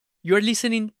You are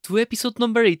listening to episode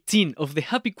number 18 of the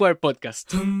Happy Choir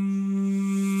podcast.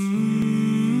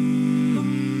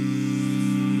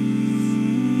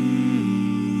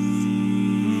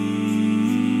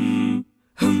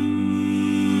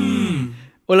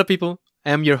 Hola people,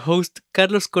 I am your host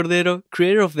Carlos Cordero,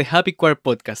 creator of the Happy Choir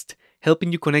podcast,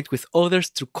 helping you connect with others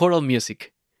through choral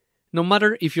music. No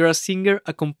matter if you're a singer,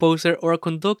 a composer, or a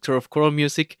conductor of choral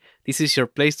music, this is your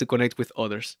place to connect with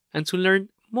others and to learn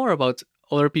more about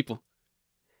other people.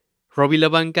 Robbie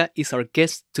Labanca is our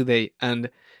guest today, and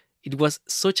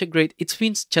it's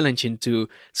been challenging to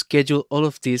schedule all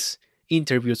of these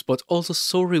interviews, but also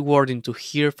so rewarding to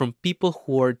hear from people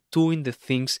who are doing the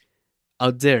things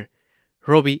out there.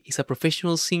 Robbie is a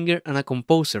professional singer and a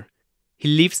composer. He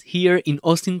lives here in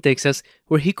Austin, Texas,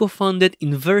 where he co-founded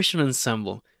Inversion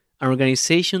Ensemble, an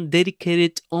organization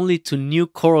dedicated only to new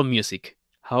choral music.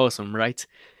 How awesome, right?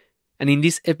 And in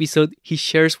this episode, he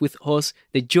shares with us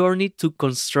the journey to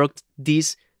construct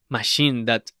this machine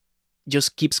that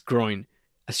just keeps growing.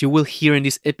 As you will hear in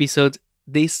this episode,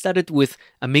 they started with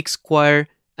a mixed choir,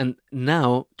 and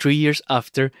now, 3 years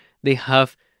after, they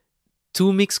have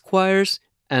 2 mixed choirs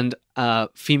and a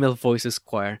female voices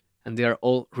choir, and they are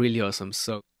all really awesome.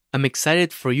 So I'm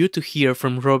excited for you to hear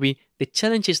from Robbie the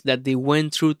challenges that they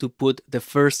went through to put the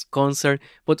first concert,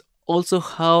 but also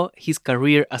how his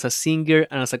career as a singer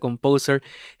and as a composer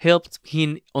helped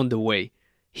him on the way.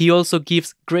 He also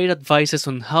gives great advices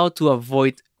on how to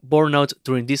avoid burnout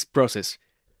during this process.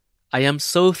 I am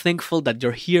so thankful that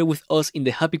you're here with us in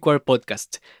the Happy Choir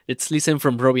podcast. Let's listen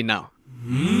from Robbie now.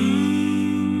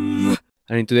 And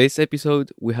in today's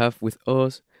episode, we have with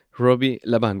us Robbie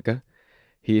Labanca.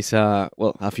 He's as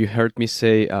you heard me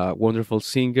say, a wonderful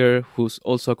singer who's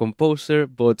also a composer.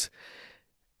 But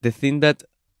the thing that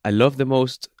I love the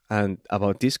most and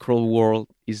about this choral world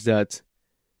is that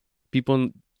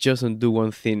people just don't do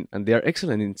one thing, and they are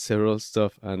excellent in several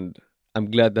stuff. And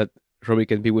I'm glad that Robbie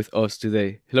can be with us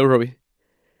today. Hello, Robbie.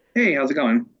 Hey, how's it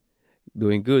going?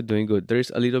 Doing good, doing good. There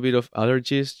is a little bit of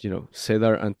allergies,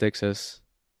 Cedar and Texas.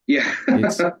 Yeah.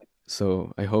 It's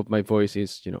so I hope my voice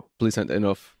is, pleasant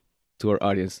enough to our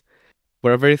audience.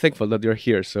 We're very thankful that you're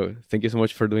here, so thank you so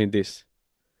much for doing this.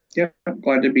 Yeah,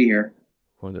 glad to be here.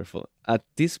 Wonderful. At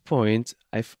this point,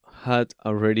 I've had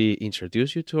already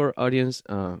introduced you to our audience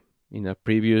in a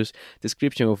previous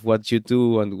description of what you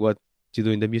do and what you do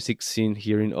in the music scene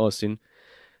here in Austin.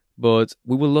 But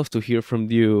we would love to hear from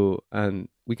you, and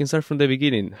we can start from the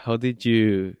beginning. How did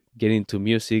you get into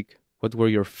music? What were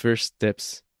your first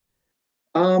steps?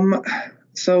 When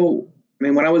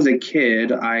I was a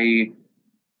kid, I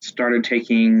started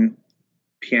taking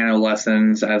piano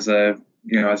lessons as a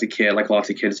kid, like lots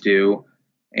of kids do.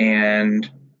 And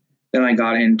then I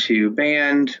got into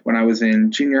band when I was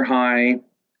in junior high,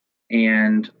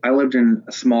 and I lived in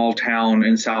a small town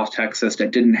in South Texas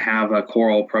that didn't have a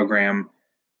choral program.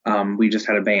 We just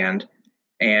had a band.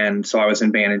 And so I was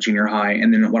in band in junior high.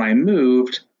 And then when I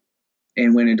moved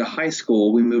and went into high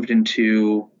school, we moved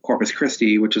into Corpus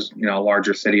Christi, which is, a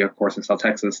larger city, of course, in South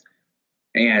Texas.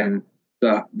 And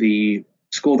the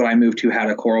school that I moved to had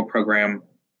a choral program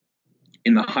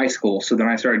in the high school. So then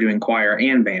I started doing choir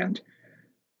and band.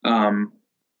 I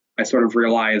sort of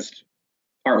realized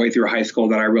partway through high school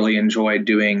that I really enjoyed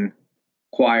doing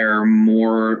choir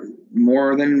more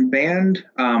than band.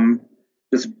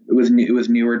 It was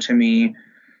newer to me,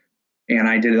 and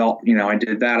I did I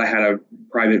did that. I had a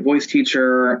private voice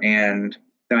teacher, and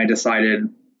then I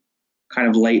decided kind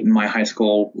of late in my high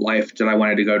school life that I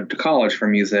wanted to go to college for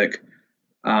music.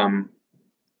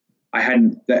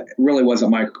 That really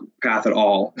wasn't my path at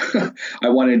all.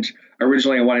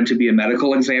 Originally I wanted to be a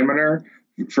medical examiner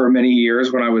for many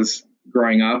years when I was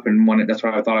growing up, and that's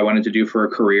what I thought I wanted to do for a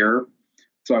career.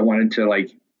 So I wanted to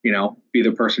be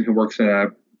the person who works in a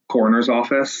coroner's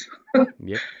office.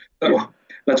 Yeah. So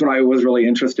that's what I was really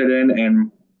interested in.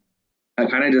 And I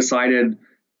kind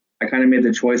of made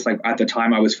the choice, like at the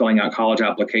time I was filling out college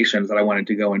applications, that I wanted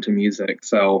to go into music.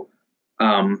 So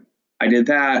I did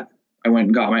that. I went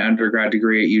and got my undergrad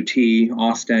degree at UT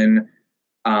Austin.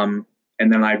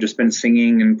 And then I've just been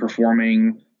singing and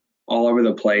performing all over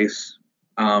the place.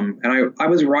 And I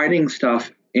was writing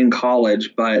stuff in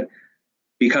college, but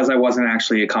because I wasn't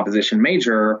actually a composition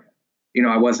major,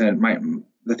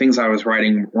 the things I was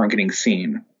writing weren't getting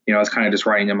seen. I was kind of just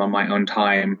writing them on my own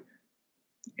time,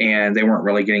 and they weren't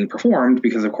really getting performed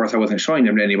because, of course, I wasn't showing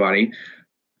them to anybody.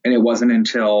 And it wasn't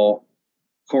until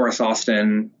Chorus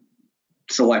Austin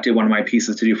selected one of my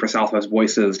pieces to do for Southwest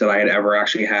Voices that I had ever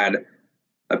actually had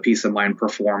a piece of mine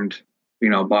performed,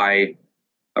 by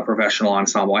a professional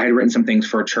ensemble. I had written some things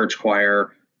for a church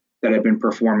choir that had been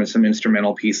performed in some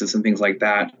instrumental pieces and things like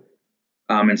that.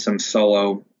 and some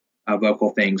solo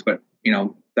vocal things. But,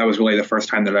 that was really the first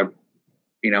time that a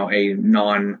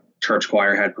non-church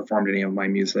choir had performed any of my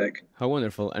music. How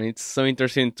wonderful. And it's so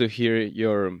interesting to hear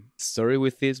your story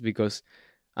with this, because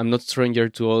I'm not stranger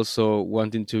to also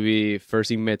wanting to be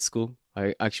first in med school.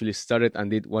 I actually started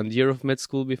and did 1 year of med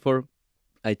school before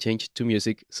I changed to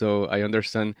music. So I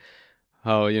understand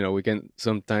how, we can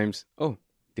sometimes, oh,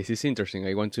 this is interesting,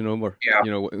 I want to know more.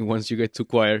 Yeah. Once you get to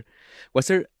choir. Was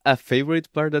there a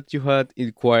favorite part that you had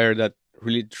in choir that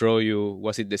really drew you?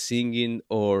 Was it the singing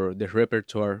or the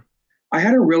repertoire? I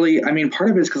had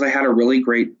part of it is because I had a really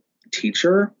great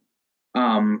teacher.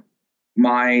 So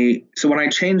when I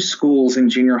changed schools in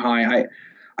junior high,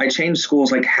 I changed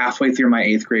schools like halfway through my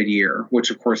 8th grade year,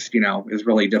 which of course, is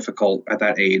really difficult at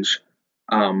that age.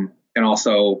 And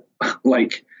also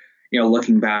like,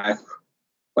 looking back,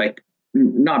 like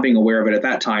not being aware of it at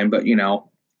that time, but,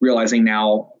 realizing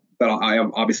now that I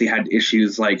obviously had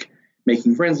issues like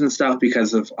making friends and stuff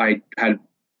because I had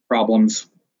problems,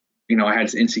 I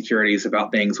had insecurities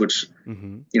about things, which,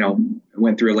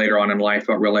 went through later on in life,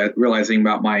 but realizing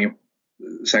about my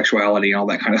sexuality and all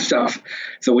that kind of stuff.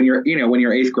 So when you're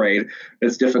 8th grade,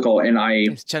 it's difficult. And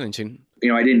it's challenging.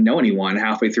 I didn't know anyone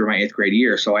halfway through my 8th grade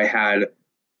year. So I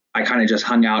kind of just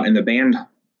hung out in the band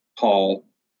hall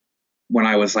when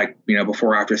I was like,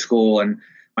 before or after school. And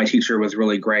my teacher was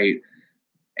really great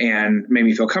and made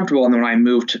me feel comfortable. And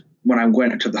then when I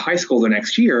went to the high school the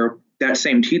next year, that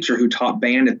same teacher who taught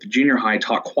band at the junior high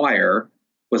taught choir,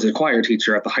 was a choir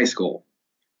teacher at the high school.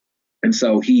 And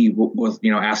so he was,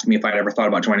 asked me if I'd ever thought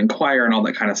about joining choir and all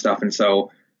that kind of stuff. And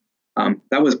so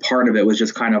that was part of it, was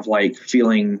just kind of like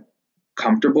feeling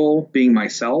comfortable being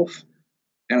myself.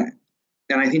 And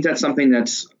I think that's something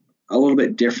that's a little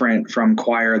bit different from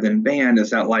choir than band, is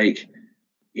that like,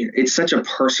 it's such a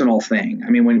personal thing.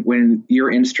 I mean, when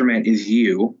your instrument is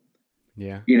you,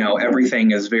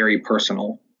 everything is very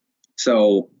personal.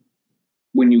 So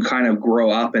when you kind of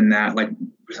grow up in that, like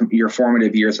your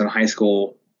formative years in high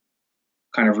school,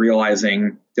 kind of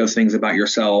realizing those things about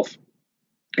yourself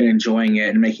and enjoying it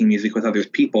and making music with other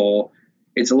people,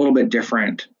 it's a little bit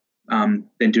different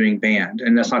than doing band.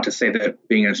 And that's not to say that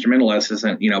being an instrumentalist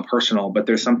isn't, personal, but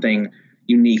there's something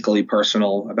uniquely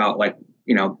personal about like,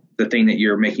 the thing that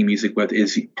you're making music with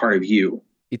is part of you.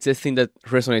 It's a thing that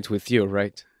resonates with you,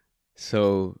 right?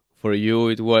 So for you,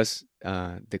 it was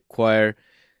the choir.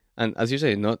 And as you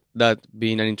say, not that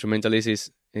being an instrumentalist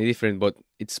is any different, but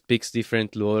it speaks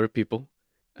different to other people.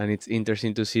 And it's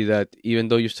interesting to see that even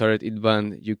though you started in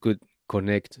band, you could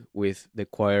connect with the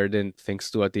choir then thanks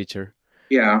to a teacher.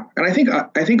 Yeah. And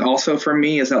I think also for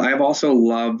me is that I've also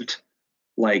loved,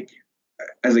 like,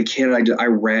 as a kid, I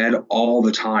read all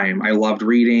the time. I loved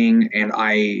reading, and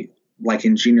like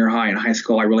in junior high and high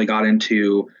school, I really got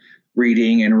into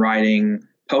reading and writing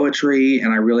poetry,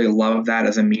 and I really love that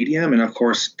as a medium. And of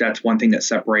course, that's one thing that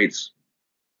separates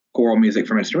choral music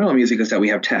from instrumental music, is that we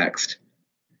have text.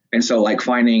 And so like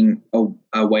finding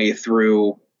a way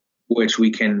through which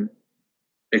we can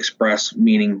express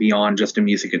meaning beyond just the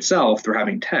music itself through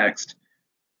having text,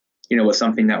 was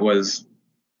something that was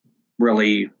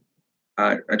really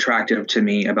attractive to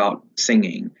me about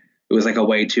singing. It was like a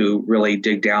way to really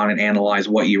dig down and analyze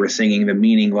what you were singing, the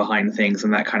meaning behind things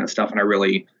and that kind of stuff. And I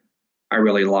really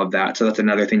love that. So that's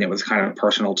another thing that was kind of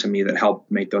personal to me that helped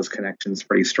make those connections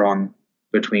pretty strong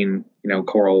between,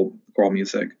 choral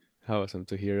music. How awesome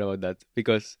to hear about that.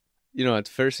 Because, at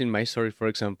first in my story, for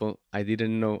example, I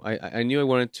didn't know, I knew I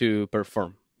wanted to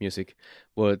perform music,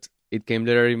 but it came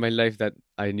later in my life that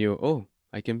I knew, oh,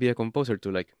 I can be a composer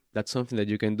too. Like, that's something that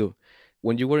you can do.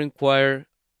 When you were in choir,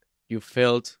 you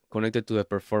felt connected to the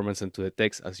performance and to the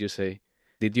text, as you say.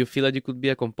 Did you feel that you could be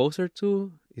a composer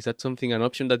too? Is that something, an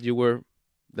option that were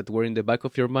in the back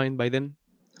of your mind by then?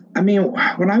 I mean,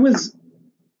 I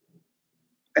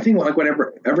think like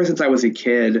ever since I was a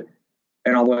kid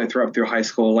and all the way through high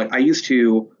school, like I used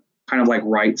to kind of like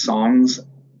write songs,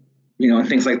 and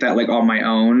things like that, like on my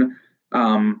own.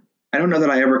 I don't know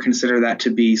that I ever consider that to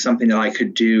be something that I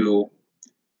could do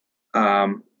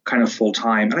kind of full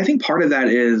time. And I think part of that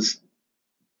is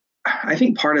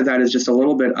just a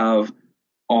little bit of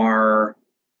our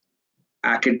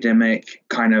academic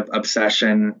kind of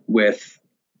obsession with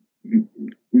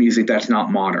music that's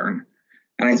not modern.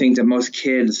 And I think that most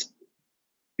kids,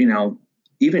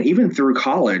 even through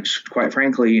college, quite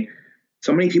frankly,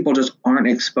 so many people just aren't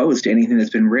exposed to anything that's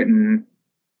been written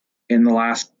in the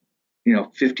last,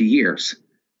 50 years.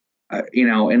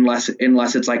 Unless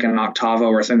it's like an octavo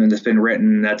or something that's been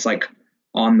written that's like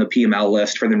on the PML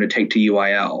list for them to take to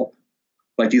UIL.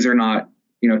 Like these are not,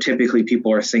 typically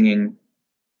people are singing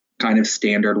kind of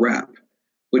standard rap.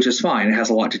 which is fine. It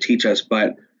has a lot to teach us,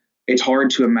 but it's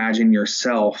hard to imagine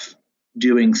yourself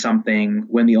doing something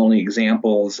when the only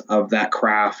examples of that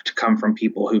craft come from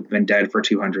people who've been dead for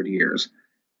 200 years.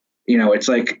 It's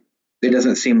like, it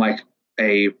doesn't seem like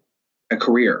a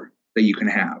career that you can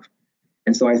have.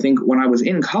 And so I think when I was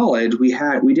in college, we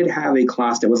did have a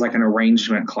class that was like an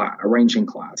arranging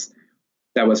class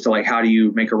that was to like, how do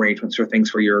you make arrangements for things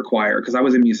for your choir? Because I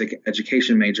was a music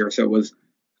education major, so it was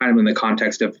kind of in the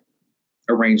context of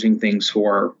arranging things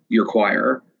for your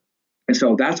choir. And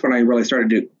so that's when I really started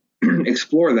to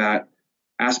explore that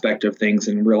aspect of things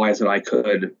and realize that I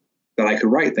could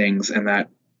write things, and that,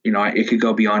 it could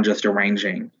go beyond just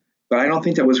arranging. But I don't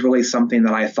think that was really something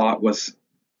that I thought was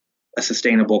a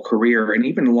sustainable career. And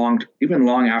even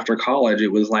long after college,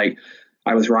 it was like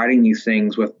I was writing these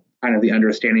things with kind of the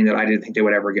understanding that I didn't think they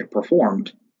would ever get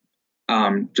performed,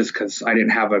 just because I didn't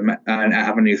have an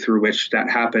avenue through which that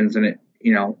happens. And it,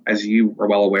 as you are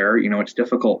well aware, it's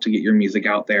difficult to get your music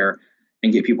out there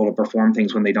and get people to perform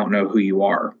things when they don't know who you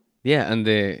are. Yeah, and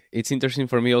it's interesting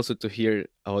for me also to hear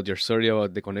about your story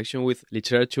about the connection with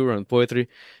literature and poetry,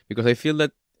 because I feel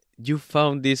that you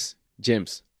found these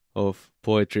gems of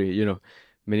poetry.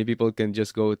 Many people can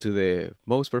just go to the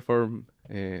most performed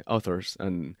authors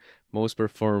and most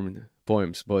performed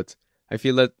poems, but I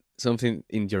feel that something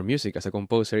in your music as a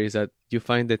composer is that you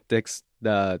find the texts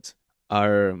that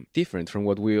are different from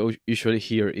what we usually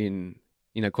hear in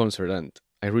a concert, and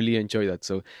I really enjoy that.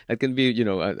 So that can be,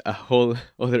 a whole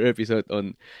other episode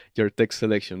on your text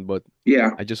selection, but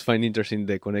yeah, I just find interesting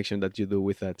the connection that you do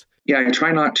with that. Yeah, I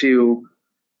try not to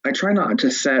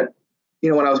set,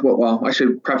 when I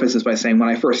should preface this by saying when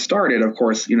I first started, of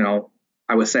course,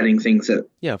 I was setting things that,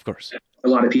 yeah, of course, a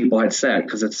lot of people had set,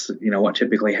 because it's, what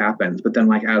typically happens. But then,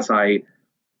 like, as I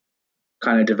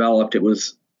kind of developed, it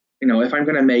was, if I'm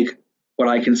going to make what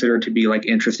I consider to be like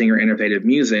interesting or innovative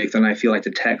music, then I feel like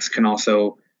the text can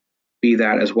also be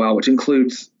that as well, which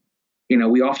includes,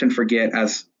 we often forget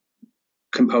as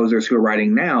composers who are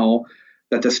writing now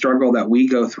that the struggle that we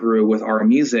go through with our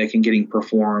music and getting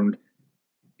performed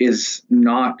is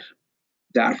not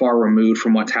that far removed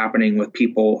from what's happening with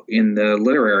people in the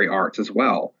literary arts as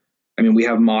well. I mean, we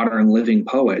have modern living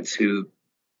poets who,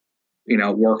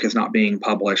 work is not being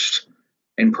published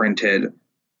and printed.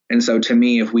 And so to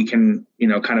me, if we can,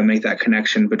 kind of make that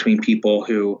connection between people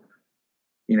who,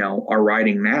 are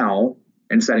writing now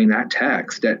and setting that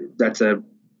text, that's an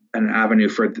avenue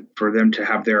for them to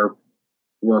have their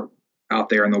work out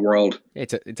there in the world.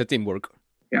 It's a teamwork.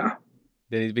 Yeah.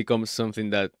 Then it becomes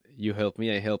something that you help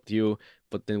me, I helped you,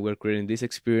 but then we're creating this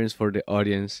experience for the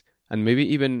audience, and maybe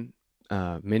even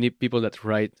many people that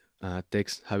write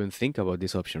text haven't think about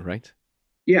this option, right?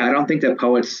 Yeah, I don't think that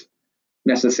poets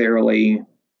necessarily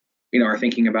are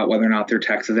thinking about whether or not their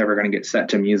text is ever going to get set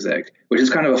to music, which is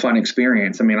kind of a fun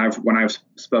experience. I mean, when I've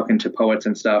spoken to poets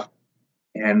and stuff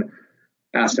and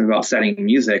asked them about setting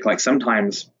music, like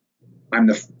sometimes I'm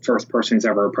the first person who's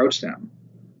ever approached them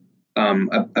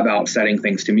about setting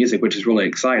things to music, which is really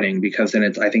exciting, because then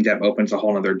I think that opens a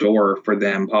whole other door for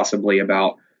them, possibly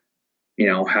about,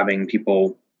 having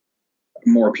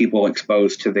more people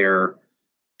exposed to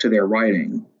their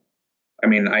writing. I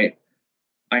mean,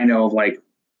 I know of like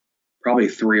probably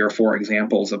 3 or 4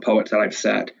 examples of poets that I've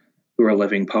set who are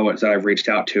living poets that I've reached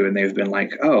out to, and they've been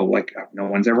like, oh, like no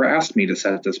one's ever asked me to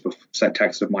set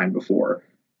text of mine before.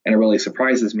 And it really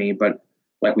surprises me. But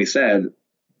like we said,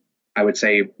 I would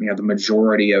say, the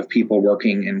majority of people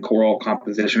working in choral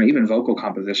composition or even vocal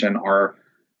composition are,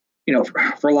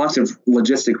 for lots of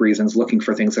logistic reasons, looking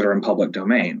for things that are in public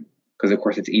domain, because of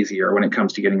course it's easier when it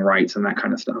comes to getting rights and that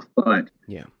kind of stuff. But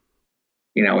yeah,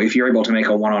 if you're able to make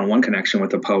a one-on-one connection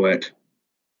with a poet,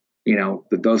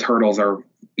 those hurdles are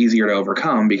easier to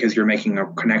overcome because you're making a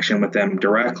connection with them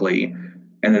directly,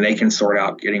 and then they can sort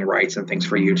out getting rights and things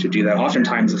for you to do that.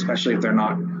 Oftentimes, especially if they're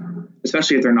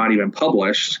not even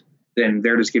published, then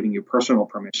they're just giving you personal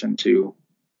permission to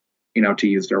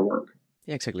use their work.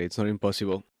 Yeah, exactly. It's not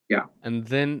impossible. Yeah. And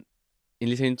then in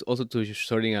listening also to your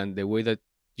story and the way that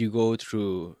you go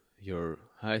through your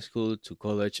high school to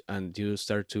college and you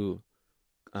start to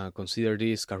consider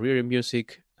this career in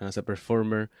music and as a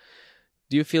performer,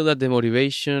 do you feel that the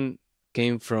motivation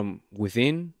came from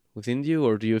within you,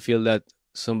 or do you feel that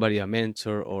somebody, a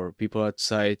mentor or people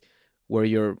outside, were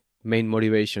your main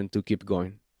motivation to keep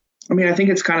going? I mean, I think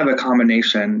it's kind of a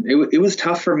combination. It was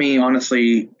tough for me,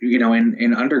 honestly,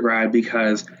 in undergrad,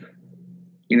 because,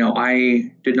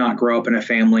 I did not grow up in a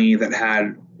family that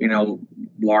had,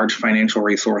 large financial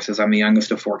resources. I'm the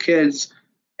youngest of 4 kids.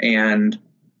 And,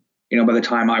 by the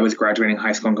time I was graduating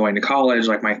high school and going to college,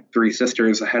 like my 3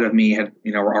 sisters ahead of me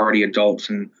were already adults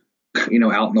and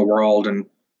out in the world and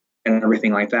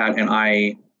everything like that. And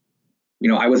I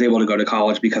was able to go to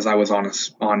college because I was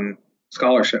on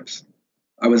scholarships.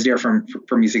 I was there for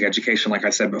music education, like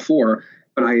I said before,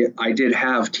 but I did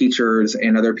have teachers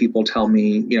and other people tell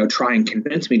me, try and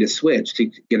convince me to switch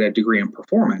to get a degree in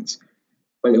performance.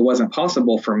 But it wasn't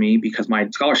possible for me because my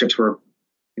scholarships were,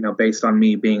 based on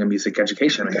me being a music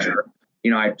education major.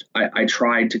 I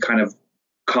tried to kind of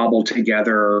cobble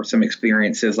together some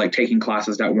experiences, like taking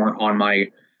classes that weren't on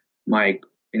my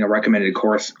recommended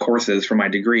courses for my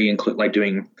degree, include like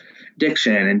doing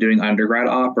diction and doing undergrad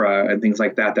opera and things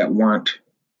like that weren't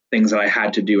things that I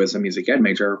had to do as a music ed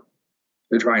major,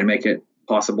 to try and make it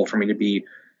possible for me to be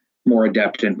more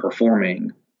adept in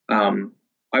performing.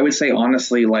 I would say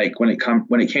honestly, like when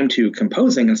it came to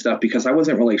composing and stuff, because I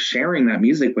wasn't really sharing that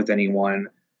music with anyone,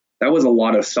 that was a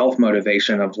lot of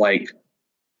self-motivation of like,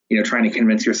 trying to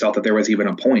convince yourself that there was even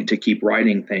a point to keep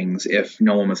writing things if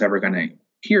no one was ever going to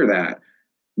hear that.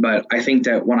 But I think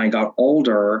that when I got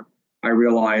older, I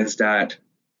realized that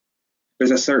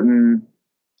there's a certain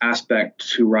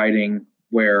aspect to writing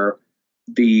where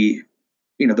the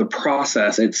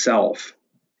process itself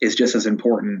is just as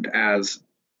important as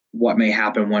what may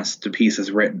happen once the piece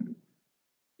is written.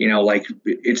 Like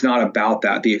it's not about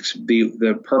that.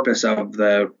 The purpose of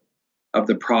the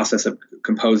process of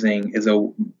composing is a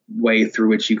way through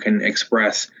which you can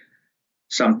express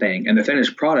something, and the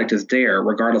finished product is there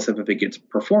regardless of if it gets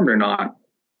performed or not.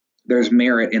 There's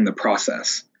merit in the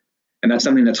process, and that's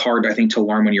something that's hard, I think, to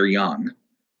learn when you're young.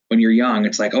 When you're young,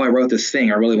 it's like, oh, I wrote this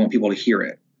thing, I really want people to hear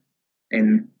it,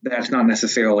 and that's not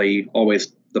necessarily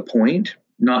always the point.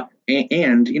 Not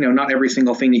every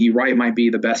single thing that you write might be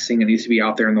the best thing that needs to be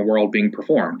out there in the world being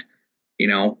performed.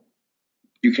 You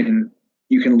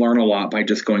can learn a lot by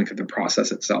just going through the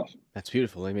process itself. That's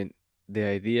beautiful. I mean, the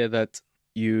idea that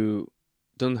you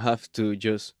don't have to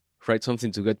just write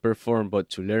something to get performed, but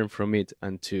to learn from it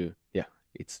and to,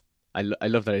 I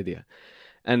love that idea.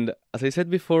 And as I said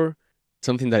before,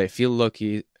 something that I feel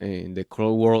lucky in the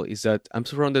choral world is that I'm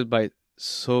surrounded by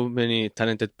so many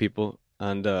talented people.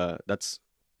 And that's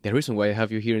the reason why I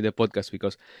have you here in the podcast,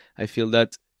 because I feel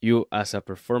that you as a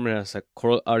performer, as a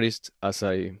choral artist, as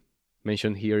I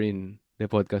mentioned here in the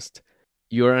podcast,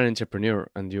 you are an entrepreneur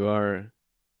and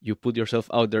you put yourself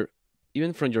out there.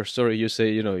 Even from your story, you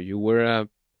say, you were a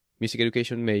music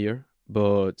education major,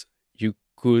 but you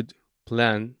could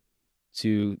plan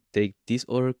to take these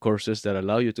other courses that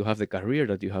allow you to have the career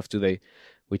that you have today,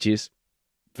 which is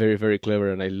very, very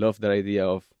clever. And I love that idea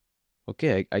of,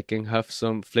 okay, I can have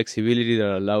some flexibility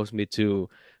that allows me to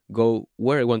go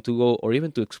where I want to go, or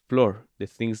even to explore the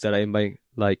things that I might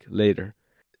like later.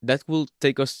 That will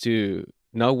take us to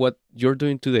now what you're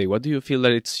doing today. What do you feel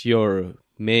that it's your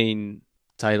main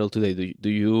title today? Do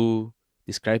you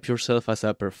describe yourself as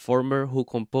a performer who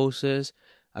composes,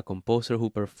 a composer who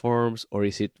performs, or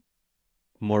is it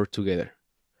more together?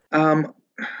 I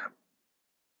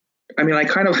mean, I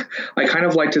kind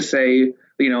of like to say,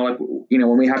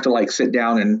 when we have to like sit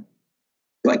down and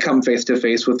like come face to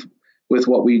face with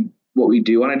what we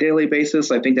do on a daily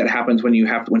basis. I think that happens when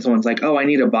someone's like, oh, I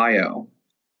need a bio,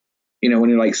 when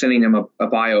you're like sending them a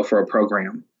bio for a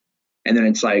program. And then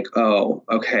it's like, oh,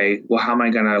 okay, well, how am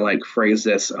I going to like phrase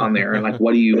this on there? And like,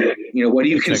 what do you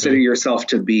consider yourself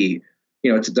to be?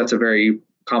 That's a very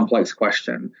complex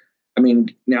question. I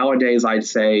mean, nowadays I'd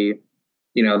say,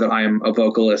 that I'm a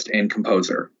vocalist and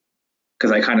composer,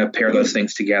 because I kind of pair those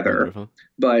things together. Wonderful.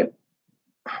 But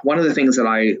one of the things that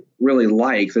I really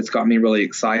like, that's got me really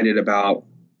excited about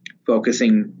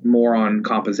focusing more on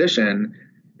composition,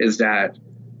 is that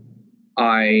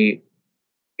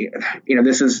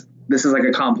this is like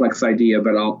a complex idea,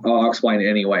 but I'll explain it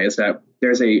anyway. Is that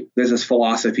there's this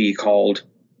philosophy called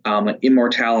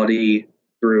immortality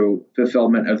through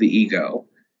fulfillment of the ego,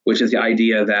 which is the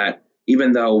idea that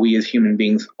even though we as human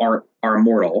beings are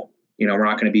mortal, we're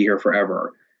not going to be here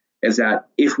forever, is that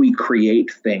if we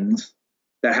create things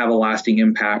that have a lasting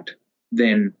impact,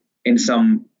 then in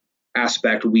some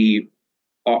aspect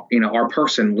our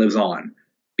person lives on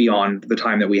beyond the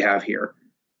time that we have here.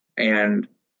 And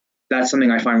that's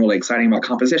something I find really exciting about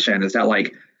composition, is that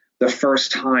like the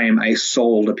first time I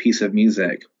sold a piece of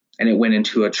music and it went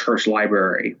into a church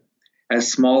library,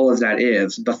 as small as that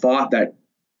is, the thought that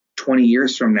 20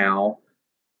 years from now,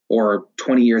 or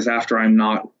 20 years after I'm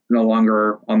no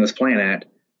longer on this planet,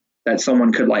 that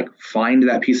someone could like find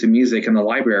that piece of music in the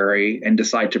library and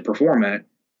decide to perform it,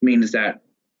 means that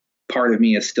part of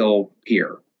me is still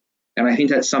here. And I think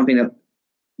that's something that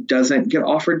doesn't get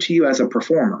offered to you as a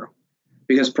performer,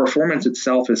 because performance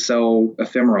itself is so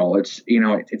ephemeral. It's,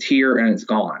 it's here and it's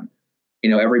gone.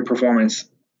 Every performance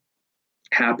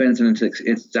happens, and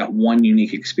it's that one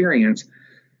unique experience.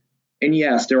 And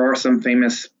yes, there are some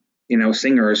famous,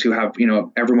 singers who have,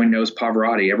 everyone knows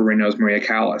Pavarotti, everyone knows Maria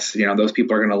Callas. Those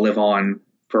people are going to live on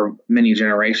for many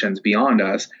generations beyond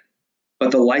us.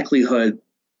 But the likelihood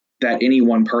that any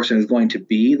one person is going to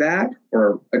be that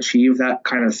or achieve that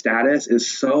kind of status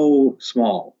is so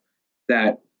small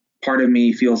that part of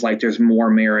me feels like there's more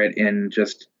merit in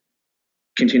just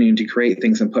continuing to create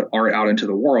things and put art out into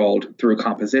the world through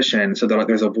composition, so that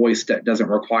there's a voice that doesn't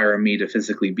require me to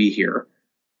physically be here,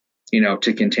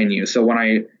 to continue. So when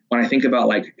I think about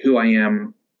like who I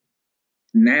am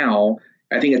now,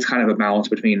 I think it's kind of a balance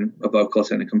between a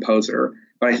vocalist and a composer.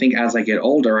 But I think as I get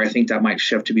older, I think that might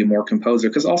shift to be more composer,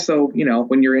 because also,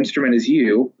 when your instrument is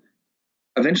you,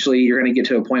 eventually you're going to get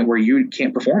to a point where you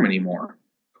can't perform anymore.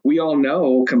 We all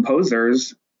know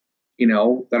composers,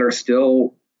 that are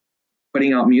still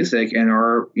putting out music and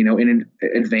are, in an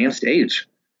advanced age,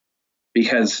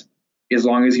 because as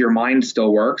long as your mind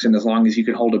still works and as long as you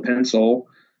can hold a pencil,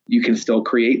 you can still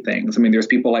create things. I mean, there's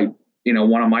people like,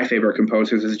 one of my favorite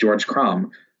composers is George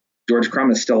Crumb. George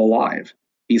Crumb is still alive.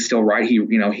 He's still writing.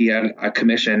 He had a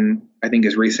commission, I think,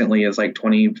 as recently as like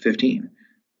 2015,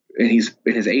 and he's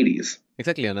in his 80s.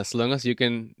 Exactly. And as long as you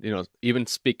can, even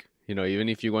speak, even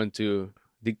if you want to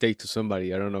dictate to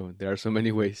somebody, I don't know, there are so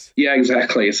many ways. Yeah,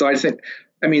 exactly. So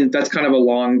that's kind of a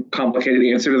long, complicated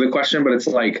answer to the question, but it's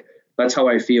like, that's how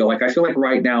I feel. Like, I feel like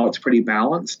right now it's pretty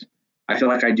balanced. I feel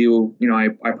like I do,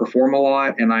 I perform a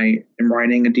lot and I am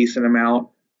writing a decent amount.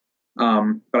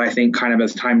 But I think kind of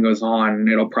as time goes on,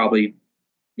 it'll probably,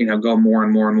 go more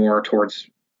and more and more towards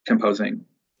composing.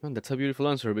 And that's a beautiful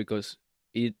answer, because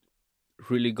it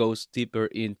really goes deeper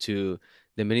into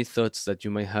the many thoughts that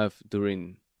you might have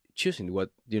during choosing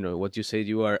what you say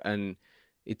you are. And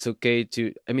it's okay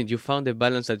to, you found the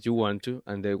balance that you want to,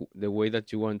 and the way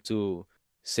that you want to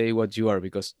say what you are,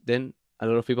 because then a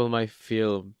lot of people might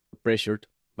feel pressured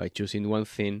by choosing one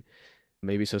thing.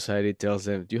 Maybe society tells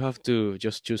them you have to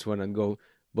just choose one and go.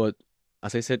 But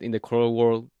as I said, in the choral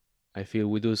world, I feel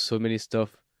we do so many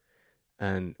stuff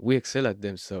and we excel at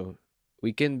them, so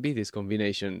we can be this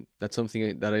combination. That's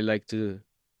something that I like to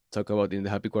talk about in the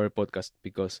Happy Choir podcast,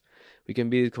 because we can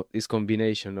be this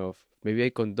combination of, maybe I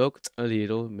conduct a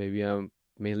little, maybe I'm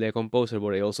mainly a composer,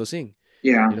 but I also sing.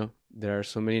 Yeah. There are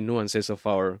so many nuances of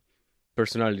our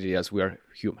personality as we are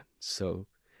human. So,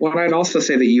 well, I'd also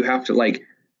say that you have to, like,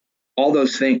 all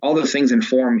those things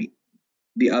inform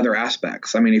the other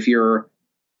aspects. I mean, if you're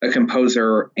a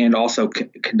composer and also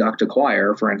conduct a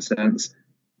choir, for instance,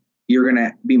 you're going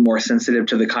to be more sensitive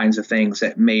to the kinds of things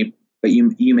that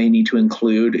you may need to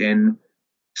include in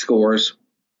scores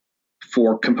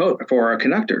for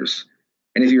conductors.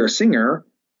 And if you're a singer,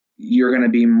 you're going to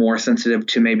be more sensitive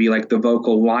to maybe like the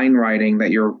vocal line writing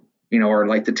that you're, or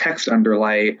like the text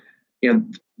underlay.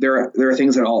 There are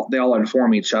things that they all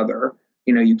inform each other.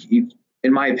 You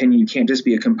in my opinion, you can't just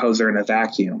be a composer in a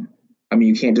vacuum. I mean,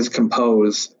 you can't just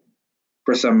compose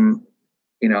for some,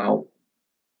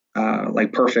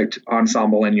 like perfect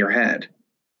ensemble in your head.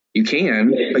 You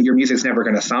can, but your music's never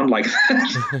going to sound like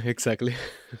that. Exactly.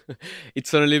 It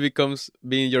suddenly becomes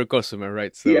being your customer,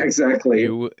 right? So yeah, exactly.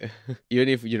 Even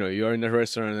if, you are in a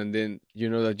restaurant and then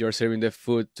that you're serving the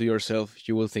food to yourself,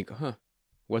 you will think,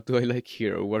 what do I like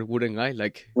here? Or what wouldn't I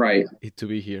like it to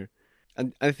be here?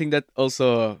 And I think that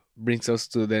also brings us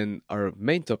to then our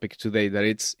main topic today, that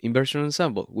it's inversion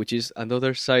ensemble, which is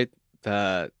another side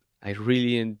that I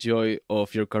really enjoy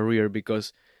of your career,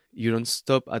 because you don't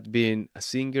stop at being a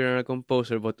singer and a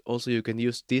composer, but also you can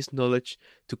use this knowledge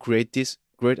to create this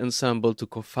great ensemble, to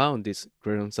co-found this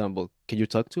great ensemble. Can you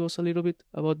talk to us a little bit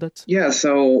about that? Yeah,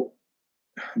 so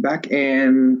back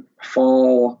in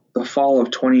the fall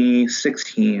of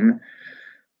 2016,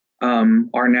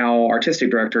 our now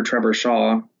artistic director, Trevor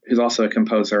Shaw, who's also a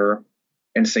composer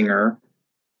and singer,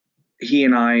 he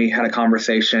and I had a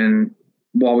conversation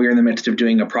while we were in the midst of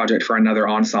doing a project for another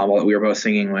ensemble that we were both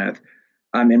singing with.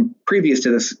 And previous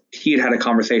to this, he had a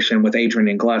conversation with Adrienne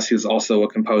Ingles, who's also a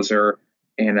composer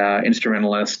and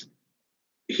instrumentalist.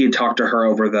 He had talked to her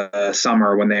over the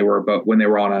summer when they were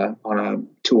on a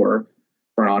tour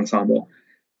for an ensemble.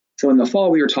 So in the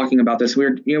fall, we were talking about this. We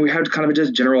had kind of a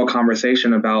just general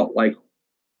conversation about, like,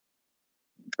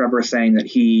 Trevor saying that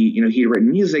he had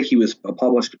written music, he was a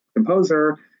published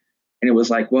composer, and it was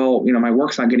like, well, my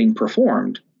work's not getting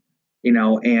performed,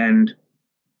 and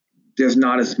there's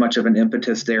not as much of an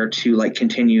impetus there to like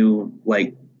continue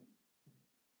like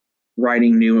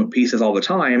writing new pieces all the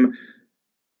time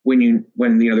when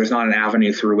there's not an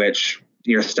avenue through which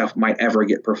your stuff might ever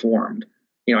get performed.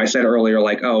 I said earlier,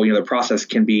 like, the process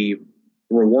can be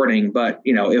rewarding. But,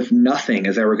 if nothing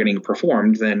is ever getting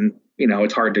performed, then,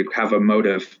 it's hard to have a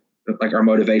motive, like our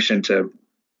motivation to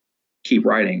keep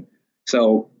writing.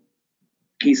 So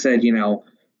he said,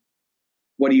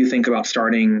 what do you think about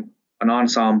starting an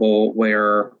ensemble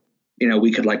where,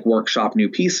 we could like workshop new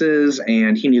pieces?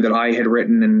 And he knew that I had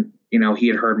written, and, he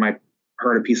had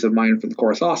heard a piece of mine for the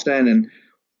Chorus Austin.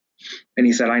 And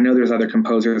he said, I know there's other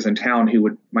composers in town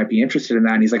who might be interested in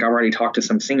that. And he's like, I've already talked to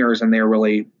some singers, and they're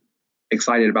really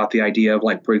excited about the idea of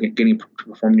like getting to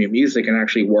perform new music and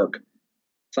actually work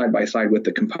side by side with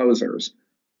the composers.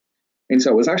 And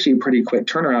so it was actually a pretty quick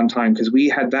turnaround time, because we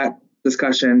had that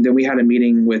discussion. Then we had a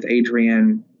meeting with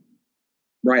Adrian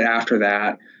right after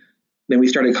that. Then we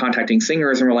started contacting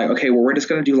singers, and we're like, okay, well, we're just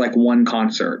going to do like one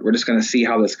concert. We're just going to see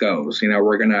how this goes.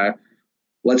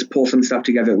 Let's pull some stuff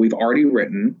together that we've already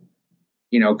written,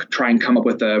 try and come up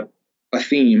with a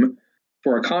theme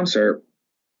for a concert.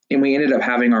 And we ended up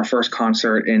having our first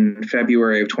concert in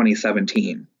February of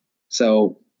 2017.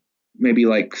 So maybe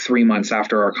like 3 months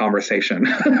after our conversation.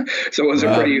 So it was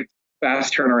a pretty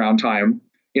fast turnaround time.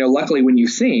 Luckily when you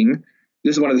sing,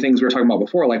 this is one of the things we were talking about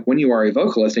before, like when you are a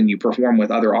vocalist and you perform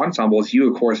with other ensembles,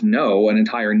 you of course know an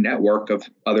entire network of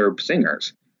other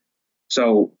singers.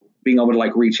 So being able to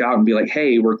like reach out and be like,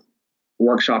 hey, we're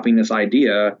workshopping this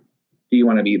idea. Do you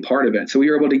want to be a part of it? So we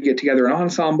were able to get together an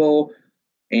ensemble,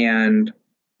 and,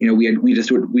 we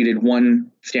did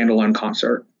one standalone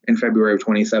concert in February of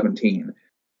 2017.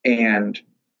 And,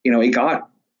 it got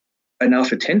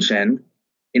enough attention,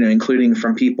 including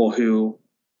from people at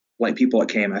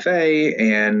KMFA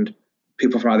and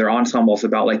people from other ensembles,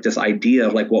 about like this idea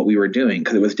of like what we were doing,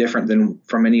 because it was different than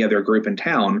from any other group in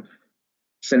town.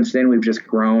 Since then, we've just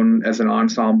grown as an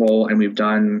ensemble, and we've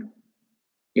done,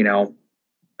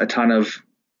 a ton of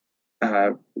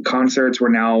concerts. We're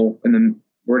now in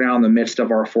the midst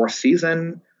of our 4th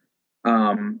season,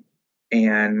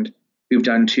 and we've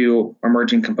done 2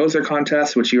 emerging composer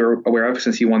contests, which you're aware of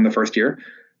since you won the first year.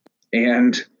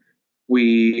 And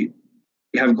we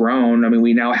have grown. I mean,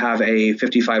 we now have a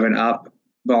 55 and up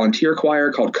volunteer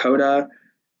choir called Coda,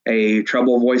 a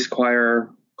treble voice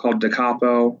choir called Da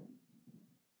Capo,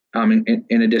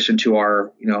 in addition to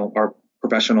our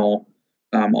professional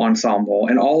ensemble.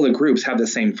 And all the groups have the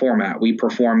same format. We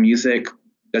perform music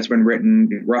that's been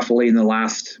written roughly in the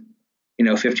last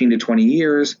 15 to 20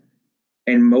 years.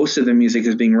 And most of the music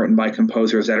is being written by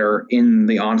composers that are in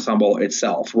the ensemble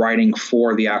itself, writing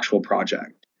for the actual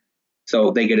project.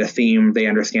 So they get a theme, they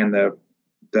understand the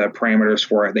parameters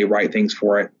for it, they write things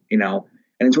for it, and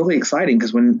it's really exciting,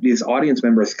 because when these audience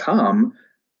members come,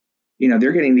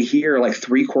 they're getting to hear like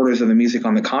 3/4 of the music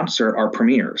on the concert are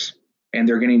premieres, and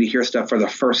they're getting to hear stuff for the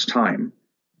first time.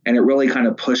 And it really kind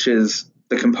of pushes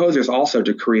the composers also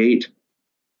to create,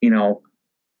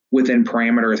 within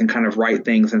parameters and kind of write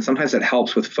things. And sometimes it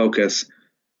helps with focus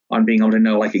on being able to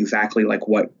know like exactly like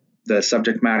what the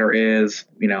subject matter is,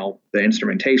 the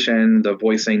instrumentation, the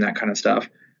voicing, that kind of stuff.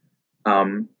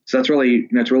 So that's really,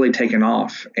 it's really taken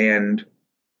off, and,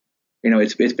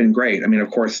 it's been great. I mean, of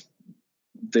course,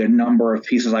 the number of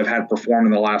pieces I've had performed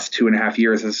in the last 2.5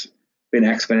 years has been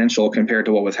exponential compared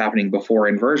to what was happening before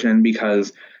Inversion,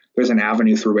 because there's an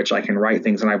avenue through which I can write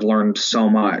things, and I've learned so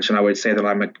much. And I would say that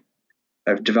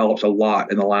I've developed a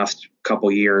lot in the last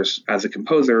couple years as a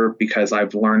composer, because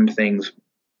I've learned things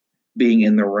being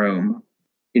in the room,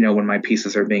 when my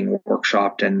pieces are being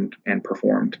workshopped and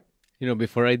performed.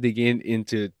 Before I dig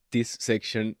into this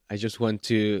section, I just want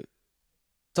to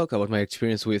talk about my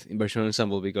experience with Inversion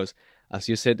Ensemble, because as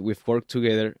you said, we've worked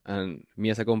together, and me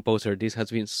as a composer, this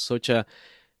has been such a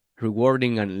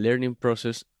rewarding and learning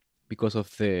process because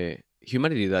of the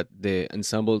humanity that the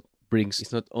ensemble brings.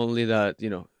 It's not only that,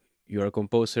 you're a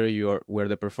composer, we're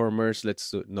the performers,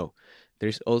 let's do. No,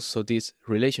 there's also this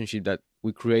relationship that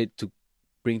we create to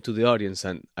bring to the audience,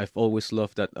 and I've always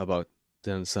loved that about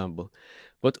the ensemble.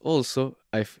 But also,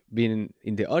 I've been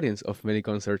in the audience of many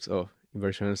concerts of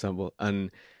Inversion Ensemble, and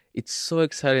it's so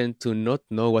exciting to not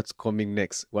know what's coming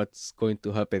next, what's going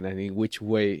to happen, and in which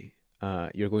way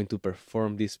you're going to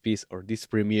perform this piece or this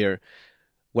premiere.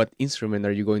 What instrument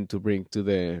are you going to bring to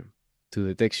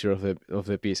the texture of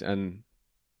the piece? And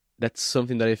that's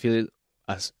something that I feel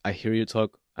as I hear you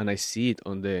talk and I see it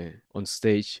on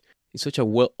stage. It's such a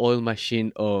well-oiled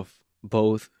machine of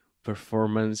both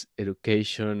performance,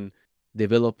 education,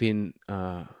 developing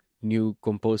new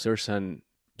composers and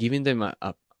giving them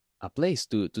a place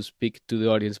to speak to the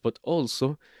audience, but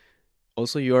also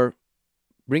you're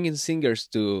bringing singers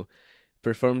to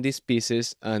perform these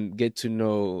pieces and get to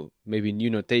know maybe new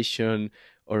notation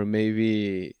or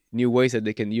maybe new ways that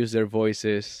they can use their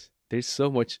voices. There's so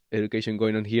much education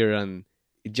going on here, and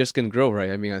it just can grow,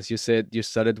 right? I mean, as you said, you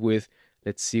started with,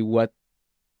 let's see what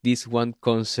this one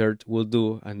concert will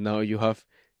do, and now you have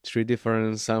three different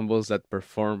ensembles that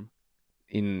perform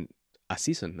in a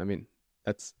season. I mean,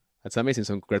 that's amazing.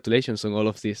 So congratulations on all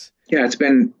of this. Yeah,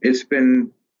 it's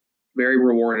been very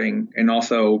rewarding, and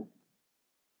also,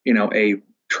 a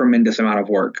tremendous amount of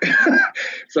work.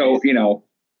 So,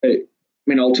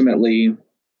 ultimately,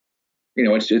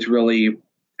 it's really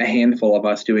a handful of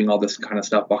us doing all this kind of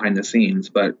stuff behind the scenes.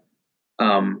 But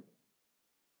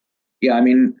yeah,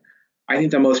 I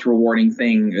think the most rewarding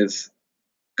thing is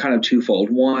kind of twofold.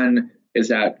 One is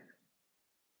that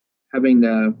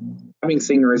having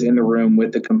singers in the room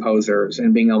with the composers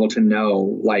and being able to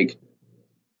know, like,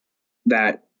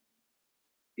 that,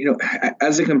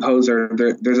 as a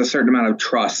composer, there's a certain amount of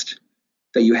trust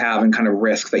that you have and kind of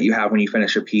risk that you have when you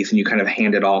finish a piece and you kind of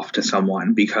hand it off to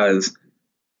someone, because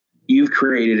you've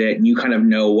created it and you kind of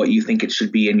know what you think it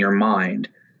should be in your mind.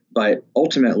 But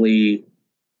ultimately,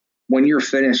 when you're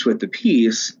finished with the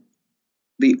piece,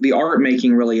 the art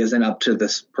making really isn't up to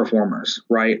the performers,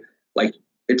 right? Like,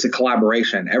 it's a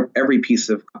collaboration.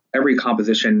 Every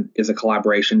composition is a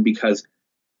collaboration, because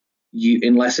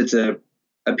unless it's a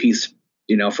piece,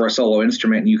 for a solo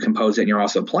instrument, and you compose it and you're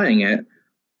also playing it,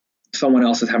 someone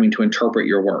else is having to interpret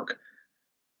your work.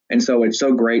 And so it's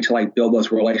so great to, like, build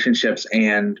those relationships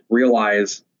and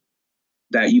realize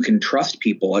that you can trust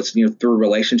people. It's, through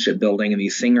relationship building, and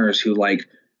these singers who, like,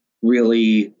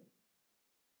 really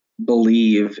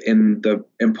believe in the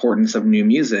importance of new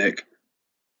music.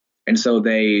 And so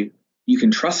you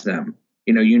can trust them.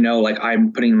 Like,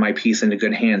 I'm putting my piece into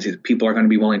good hands. People are going to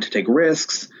be willing to take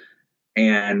risks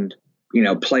and,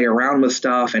 play around with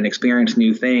stuff and experience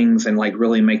new things and, like,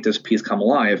 really make this piece come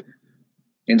alive.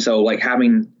 And so, like,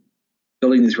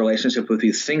 building these relationships with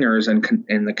these singers and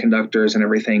the conductors and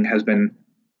everything has been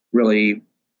really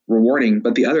rewarding.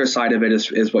 But the other side of it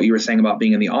is what you were saying about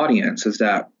being in the audience, is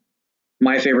that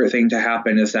my favorite thing to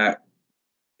happen is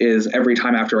every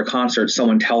time after a concert,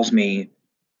 someone tells me,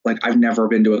 like, I've never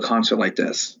been to a concert like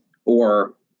this,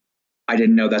 or I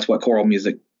didn't know that's what choral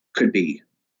music could be.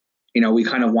 We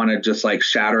kind of want to just, like,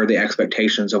 shatter the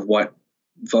expectations of what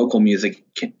vocal music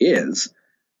is,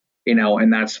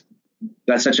 and that's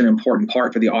such an important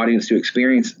part for the audience to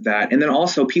experience that. And then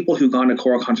also people who've gone to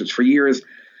choral concerts for years,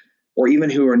 or even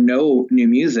who know new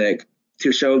music,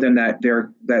 to show them that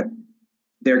there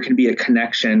can be a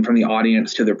connection from the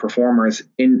audience to the performers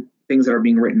in things that are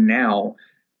being written now,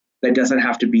 that doesn't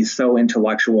have to be so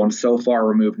intellectual and so far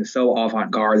removed and so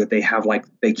avant-garde that they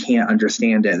can't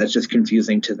understand it. That's just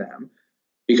confusing to them,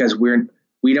 because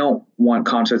we don't want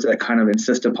concerts that kind of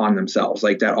insist upon themselves,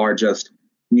 like, that are just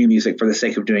new music for the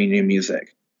sake of doing new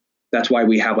music. That's why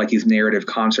we have, like, these narrative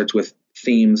concerts with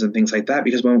themes and things like that,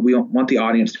 because when we want the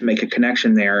audience to make a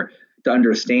connection there, to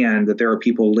understand that there are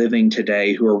people living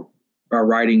today who are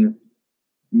writing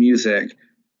music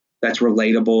that's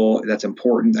relatable, that's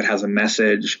important, that has a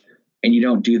message. And you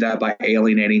don't do that by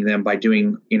alienating them by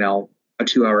doing, a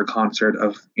 2-hour concert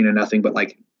of, nothing but,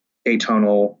 like,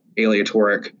 atonal,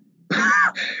 aleatoric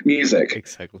music.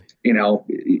 Exactly.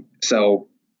 So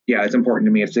yeah, it's important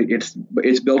to me.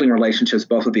 It's building relationships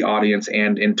both with the audience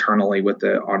and internally with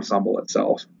the ensemble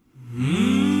itself.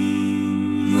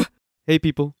 Hey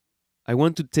people, I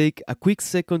want to take a quick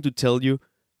second to tell you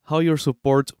how your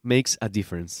support makes a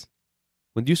difference.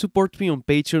 When you support me on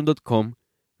patreon.com,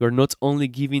 you are not only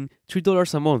giving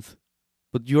 $3 a month,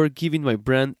 but you are giving my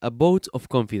brand a vote of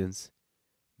confidence.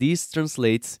 This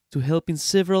translates to helping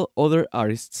several other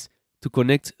artists to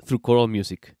connect through choral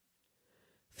music.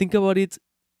 Think about it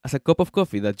as a cup of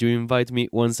coffee that you invite me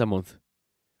once a month.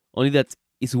 Only that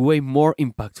is way more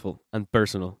impactful and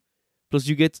personal. Plus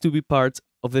you get to be part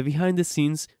of the behind the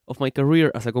scenes of my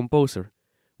career as a composer,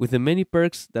 with the many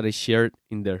perks that I shared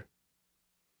in there.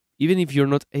 Even if you're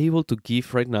not able to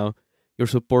give right now, your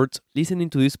support listening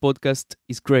to this podcast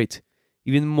is great,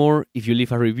 even more if you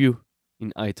leave a review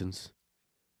in iTunes.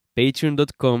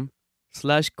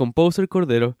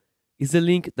 Patreon.com/composercordero is the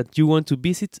link that you want to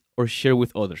visit or share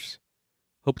with others.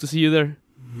 Hope to see you there.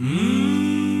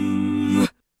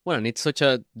 Well, and it's such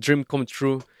a dream come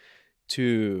true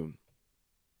to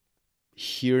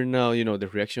hear now, the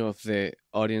reaction of the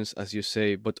audience, as you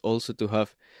say, but also to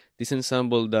have this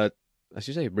ensemble that, as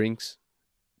you say, brings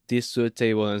this to the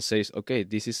table and says, okay,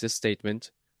 this is a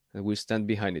statement, and we stand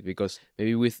behind it, because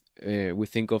maybe we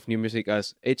think of new music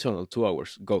as atonal, 2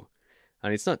 hours, go.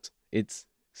 And it's not. It's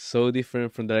so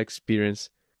different from that experience.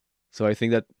 So I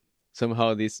think that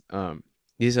somehow this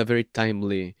is a very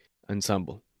timely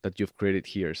ensemble that you've created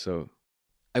here. So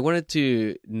I wanted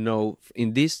to know,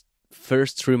 in these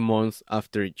first 3 months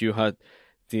after you had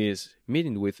this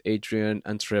meeting with Adrian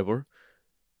and Trevor,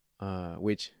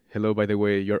 which, hello, by the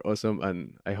way, you're awesome.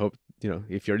 And I hope,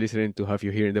 if you're listening, to have you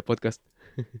here in the podcast.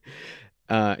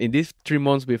 In these 3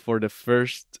 months before the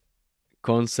first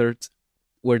concert,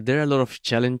 were there a lot of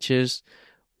challenges?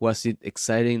 Was it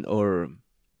exciting or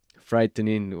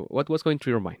frightening? What was going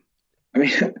through your mind? I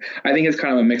mean, I think it's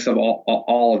kind of a mix of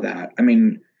all of that. I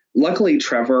mean, luckily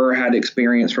Trevor had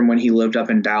experience from when he lived up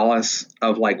in Dallas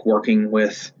of like working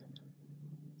with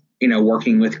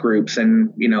groups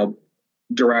and,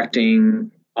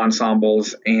 directing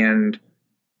ensembles and,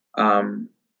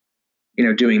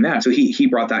 doing that. So he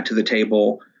brought that to the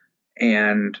table,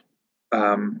 and,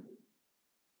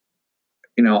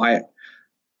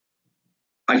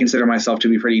 I consider myself to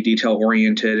be pretty detail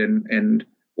oriented and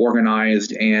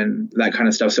organized and that kind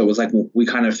of stuff. So it was like, we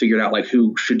kind of figured out like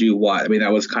who should do what. I mean,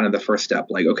 that was kind of the first step.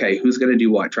 Like, okay, who's going to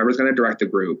do what? Trevor's going to direct the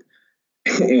group,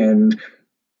 and,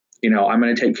 I'm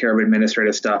going to take care of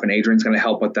administrative stuff, and Adrian's going to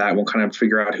help with that. We'll kind of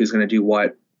figure out who's going to do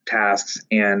what tasks.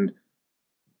 And,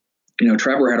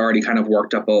 Trevor had already kind of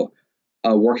worked up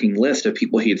a working list of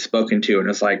people he had spoken to. And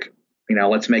it's like,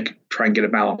 let's try and get a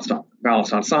balanced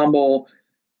ensemble.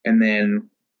 And then,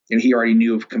 he already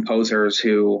knew of composers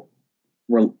who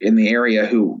were in the area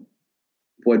who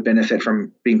would benefit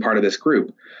from being part of this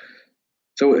group.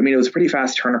 So, I mean, it was a pretty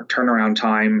fast turnaround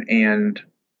time, and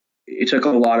it took a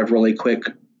lot of really quick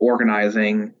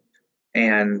organizing.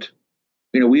 And,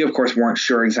 we of course weren't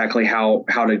sure exactly how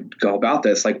to go about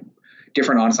this. Like,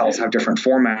 different ensembles have different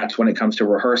formats when it comes to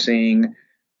rehearsing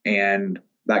and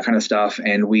that kind of stuff.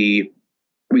 And we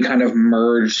kind of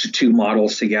merged 2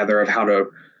 models together of how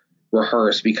to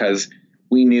rehearse, because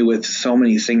we knew with so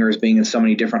many singers being in so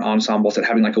many different ensembles that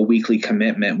having like a weekly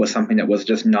commitment was something that was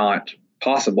just not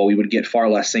possible. We would get far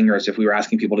less singers if we were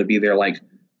asking people to be there like,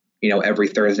 every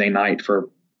Thursday night for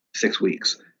 6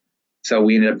 weeks. So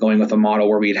we ended up going with a model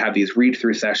where we'd have these read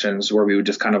through sessions where we would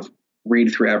just kind of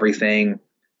read through everything.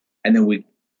 And then we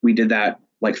did that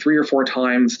like 3 or 4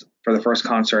 times for the first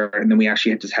concert. And then we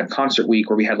actually just had concert week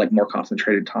where we had like more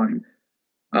concentrated time.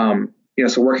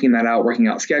 So working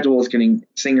out schedules, getting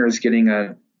singers, getting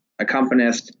a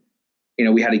accompanist.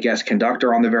 We had a guest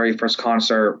conductor on the very first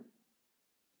concert,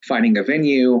 finding a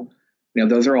venue.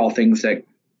 Those are all things that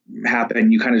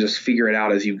happen. You kind of just figure it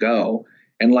out as you go.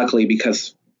 And luckily,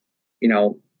 because,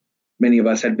 many of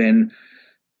us had been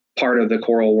part of the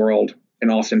choral world in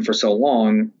Austin for so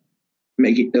long,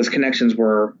 making those connections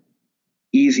were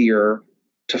easier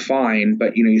to find,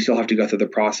 but, you still have to go through the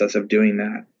process of doing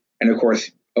that. And of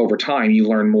course, over time, you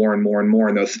learn more and more and more,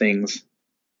 and those things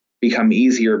become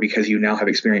easier because you now have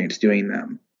experience doing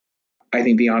them. I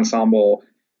think the ensemble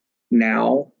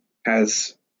now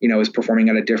is performing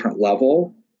at a different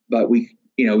level, but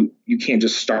you can't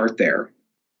just start there.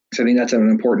 So I think that's an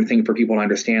important thing for people to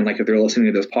understand. Like, if they're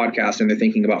listening to this podcast and they're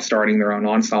thinking about starting their own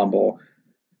ensemble,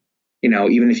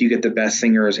 even if you get the best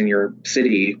singers in your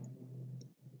city,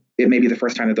 it may be the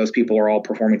first time that those people are all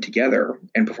performing together,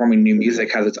 and performing new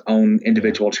music has its own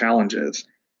individual challenges.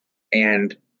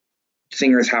 And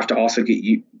singers have to also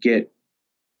get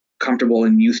comfortable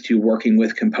and used to working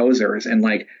with composers, and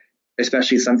like,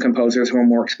 especially some composers who are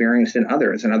more experienced than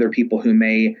others, and other people who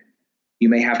you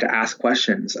may have to ask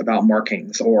questions about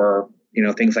markings or,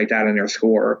 things like that in their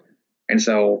score. And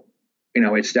so,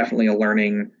 it's definitely a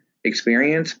learning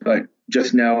experience, but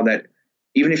just know that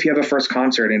even if you have a first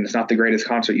concert and it's not the greatest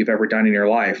concert you've ever done in your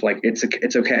life, like it's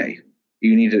okay.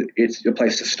 It's a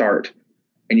place to start,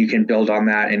 and you can build on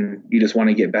that, and you just want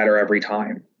to get better every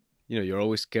time. You're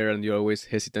always scared and you're always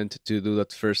hesitant to do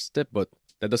that first step, but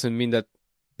that doesn't mean that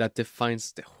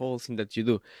defines the whole thing that you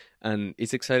do. And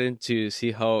it's exciting to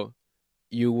see how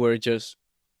you were just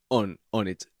on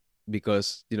it,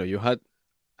 because, you had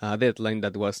a deadline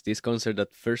that was this concert,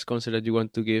 that first concert that you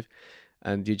want to give,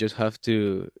 and you just have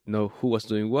to know who was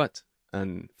doing what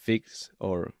and fix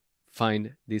or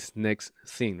find this next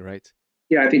thing, right?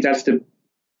 Yeah, I think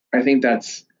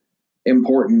that's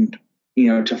important,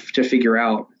 to figure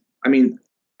out. I mean,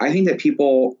 I think that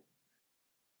people,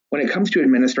 when it comes to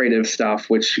administrative stuff,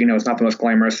 which, is not the most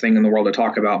glamorous thing in the world to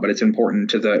talk about, but it's important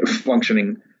to the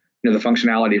functioning, the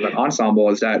functionality of an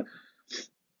ensemble, is that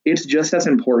it's just as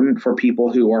important for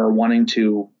people who are wanting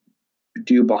to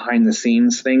do behind the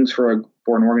scenes things for an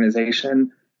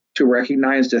organization to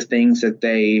recognize the things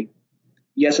that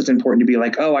yes, it's important to be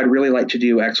like, oh, I'd really like to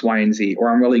do X, Y, and Z, or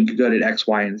I'm really good at X,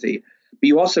 Y, and Z. But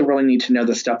you also really need to know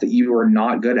the stuff that you are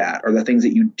not good at, or the things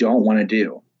that you don't want to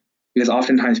do. Because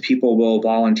oftentimes people will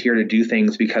volunteer to do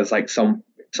things because like someone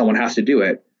has to do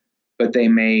it, but they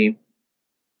may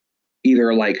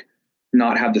either like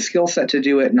not have the skill set to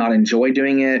do it, not enjoy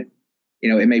doing it,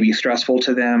 it may be stressful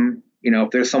to them.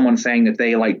 If there's someone saying that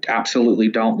they like absolutely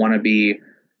don't want to be,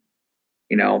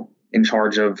 in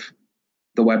charge of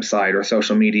the website or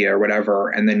social media or whatever,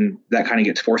 and then that kind of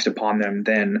gets forced upon them,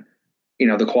 then,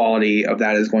 the quality of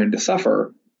that is going to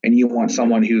suffer. And you want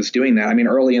someone who's doing that. I mean,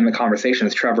 early in the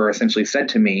conversations, Trevor essentially said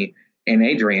to me and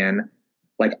Adrian,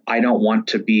 like, I don't want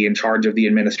to be in charge of the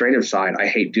administrative side. I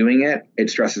hate doing it. It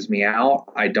stresses me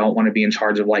out. I don't want to be in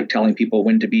charge of like telling people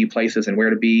when to be places and where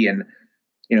to be. And,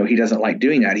 he doesn't like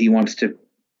doing that. He wants to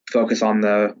focus on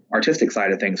the artistic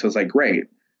side of things. So it's like, great.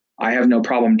 I have no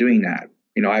problem doing that.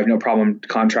 I have no problem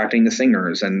contracting the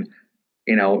singers, and,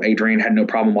 Adrian had no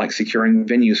problem like securing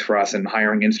venues for us and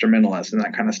hiring instrumentalists and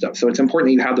that kind of stuff. So it's important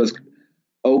that you have those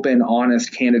open,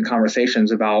 honest, candid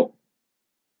conversations about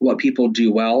what people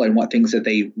do well and what things that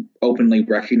they openly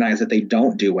recognize that they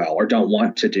don't do well or don't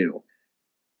want to do.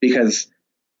 Because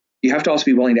you have to also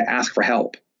be willing to ask for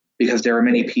help, because there are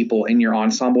many people in your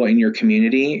ensemble, in your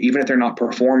community, even if they're not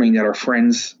performing, that are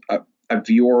friends of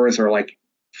yours, or like,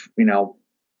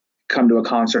 come to a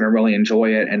concert and really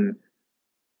enjoy it. And,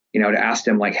 to ask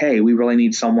them like, hey, we really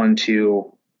need someone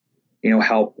to,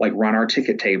 help like run our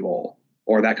ticket table,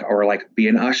 or like be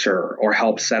an usher, or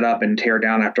help set up and tear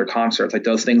down after concerts. Like,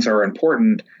 those things are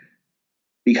important,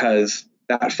 because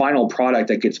that final product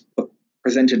that gets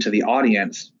presented to the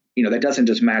audience, that doesn't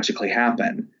just magically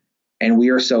happen. And we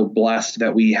are so blessed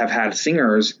that we have had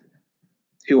singers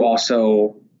who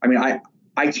also, I mean,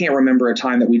 I can't remember a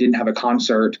time that we didn't have a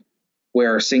concert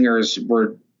where singers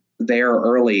were there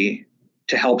early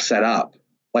to help set up,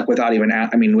 like without even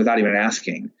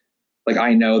asking. Like,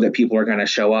 I know that people are going to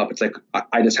show up. It's like,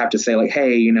 I just have to say like,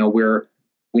 hey,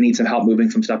 we need some help moving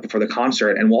some stuff before the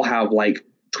concert. And we'll have like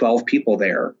 12 people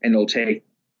there, and it'll take,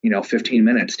 15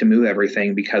 minutes to move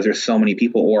everything because there's so many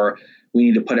people, or we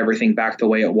need to put everything back the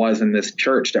way it was in this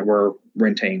church that we're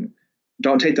renting.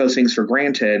 Don't take those things for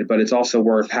granted, but it's also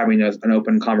worth having an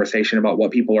open conversation about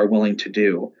what people are willing to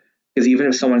do. Because even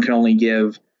if someone can only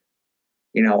give,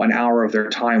 an hour of their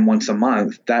time once a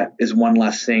month, that is one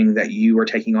less thing that you are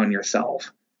taking on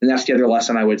yourself. And that's the other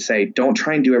lesson I would say. Don't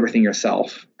try and do everything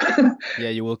yourself. Yeah,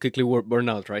 you will quickly burn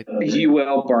out, right? You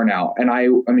will burn out. And I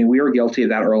mean, we were guilty of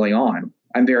that early on.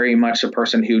 I'm very much a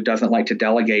person who doesn't like to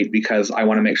delegate, because I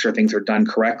want to make sure things are done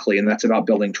correctly. And that's about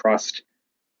building trust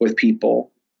with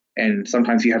people. And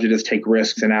sometimes you have to just take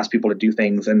risks and ask people to do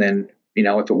things. And then,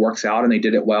 if it works out and they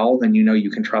did it well, then, you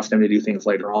can trust them to do things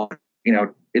later on.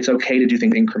 It's okay to do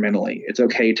things incrementally. It's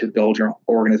okay to build your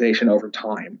organization over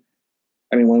time.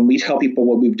 I mean, when we tell people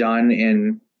what we've done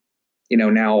in,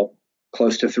 now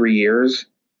close to 3 years,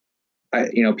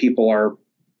 people are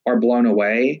blown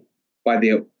away by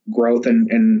the growth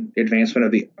and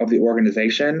advancement of the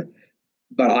organization.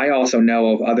 But I also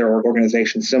know of other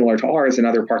organizations similar to ours in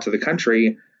other parts of the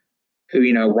country who,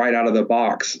 right out of the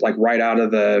box, like right out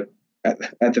of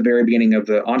at the very beginning of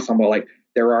the ensemble, like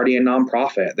they're already a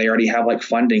nonprofit. They already have like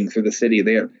funding through the city.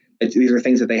 These are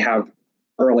things that they have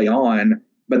early on,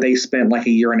 but they spent like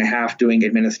a year and a half doing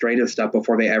administrative stuff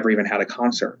before they ever even had a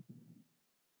concert.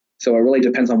 So it really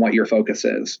depends on what your focus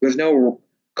is. There's no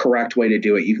correct way to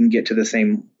do it. You can get to the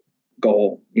same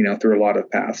goal, through a lot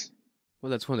of paths.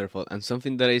 Well, that's wonderful. And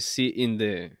something that I see in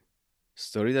the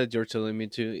story that you're telling me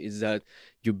too is that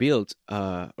you built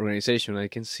an organization. I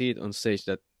can see it on stage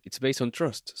that it's based on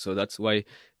trust. So that's why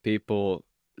people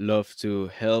love to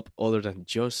help other than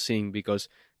just sing, because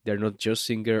they're not just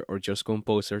singer or just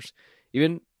composers.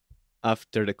 Even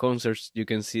after the concerts, you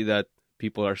can see that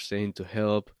people are saying to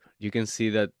help. You can see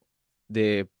that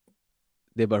the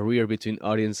barrier between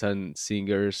audience and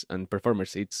singers and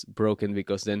performers, it's broken,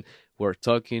 because then we're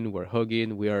talking, we're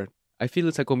hugging, I feel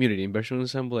it's a community. In Version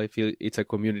Ensemble, I feel it's a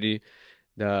community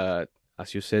that,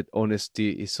 as you said, honesty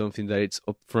is something that it's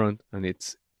upfront, and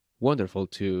it's wonderful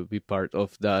to be part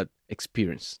of that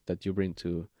experience that you bring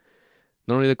to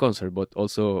not only the concert, but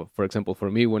also, for example, for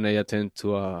me, when I attend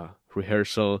to a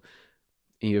rehearsal,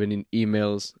 even in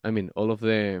emails, I mean, all of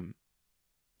the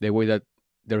way that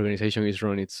the organization is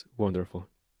run, it's wonderful.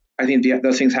 I think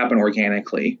those things happen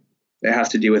organically. It has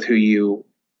to do with who you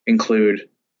include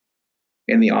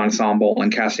in the ensemble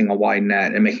and casting a wide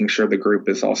net and making sure the group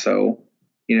is also,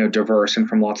 diverse and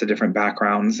from lots of different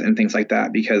backgrounds and things like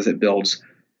that, because it builds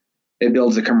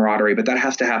a camaraderie, but that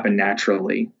has to happen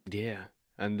naturally. Yeah.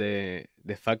 And the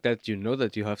fact that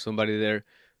that you have somebody there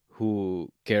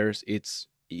who cares, it's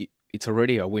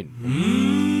already a win.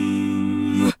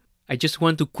 I just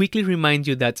want to quickly remind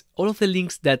you that all of the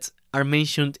links that are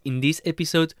mentioned in this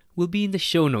episode will be in the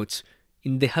show notes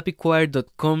in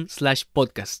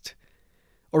thehappychoir.com/podcast,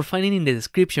 or find it in the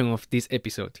description of this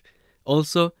episode.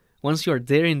 Also, Once you are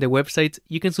there in the website,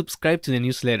 you can subscribe to the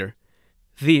newsletter.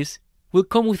 This will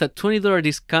come with a $20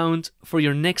 discount for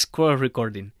your next choral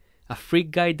recording, a free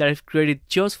guide that I've created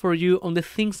just for you on the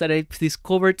things that I've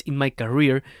discovered in my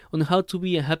career on how to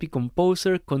be a happy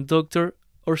composer, conductor,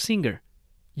 or singer.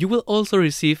 You will also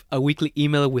receive a weekly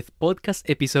email with podcast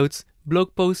episodes,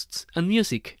 blog posts, and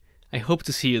music. I hope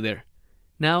to see you there.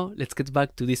 Now, let's get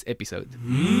back to this episode.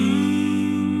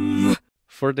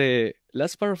 For the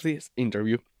last part of this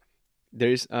interview,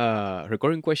 there is a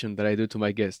recurring question that I do to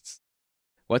my guests.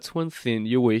 What's one thing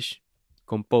you wish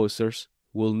composers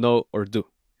will know or do?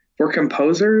 For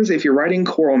composers, if you're writing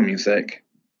choral music,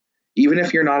 even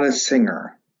if you're not a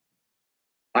singer,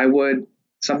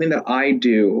 something that I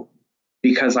do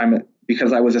because I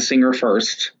was a singer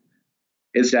first,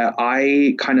 is that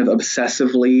I kind of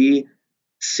obsessively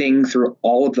sing through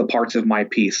all of the parts of my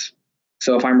piece.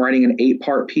 So if I'm writing an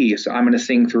 8-part piece, I'm going to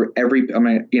sing through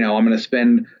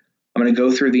I'm going to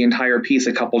go through the entire piece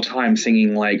a couple times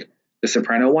singing like the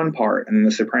soprano 1 part and then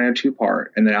the soprano 2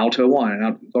 part and then alto 1, and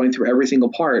I'm going through every single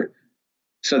part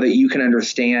so that you can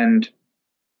understand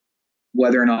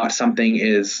whether or not something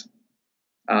is,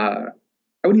 I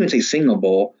wouldn't even say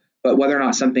singable, but whether or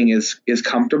not something is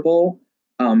comfortable.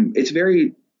 Sometimes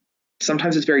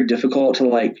it's very difficult to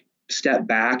like step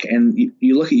back and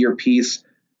you look at your piece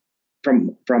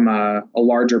from a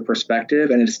larger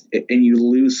perspective, and you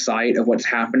lose sight of what's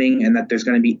happening and that there's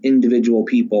going to be individual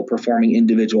people performing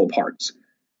individual parts.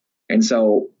 And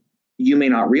so you may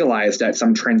not realize that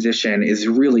some transition is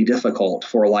really difficult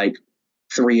for like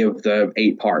 3 of the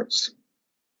 8 parts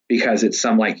because it's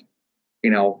some like,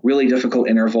 really difficult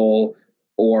interval,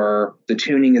 or the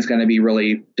tuning is going to be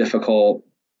really difficult.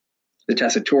 The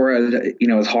tessitura,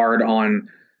 is hard on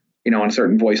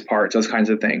certain voice parts, those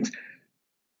kinds of things.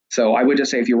 So I would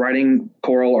just say if you're writing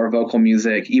choral or vocal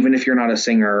music, even if you're not a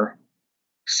singer,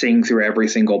 sing through every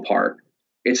single part.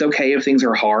 It's okay if things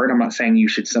are hard. I'm not saying you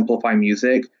should simplify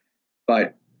music,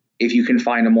 but if you can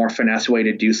find a more finesse way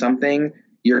to do something,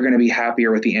 you're going to be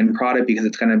happier with the end product because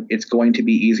it's going to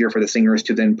be easier for the singers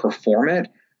to then perform it,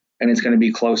 and it's going to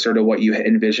be closer to what you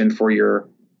envisioned for your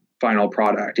final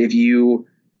product.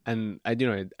 And I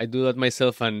do that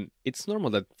myself, and it's normal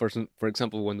that for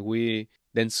example, when we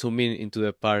then zoom into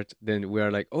the part, then we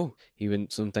are like, oh, even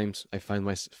sometimes I find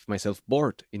myself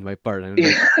bored in my part. And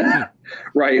like,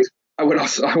 Right. I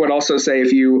would also say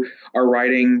if you are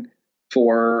writing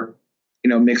for,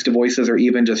 mixed voices or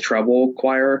even just treble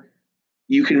choir,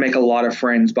 you can make a lot of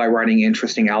friends by writing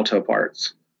interesting alto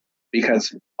parts,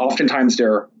 because oftentimes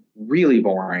they're really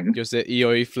boring. Just the E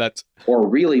or E flat. Or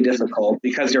really difficult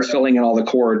because you're filling in all the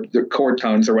chord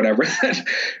tones or whatever.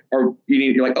 Or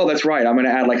you're like, oh, that's right, I'm going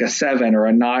to add like a 7 or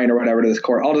a 9 or whatever to this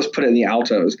chord. I'll just put it in the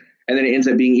altos. And then it ends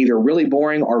up being either really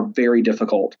boring or very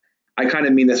difficult. I kind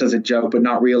of mean this as a joke, but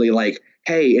not really. Like,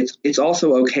 hey, it's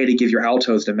also okay to give your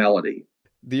altos the melody.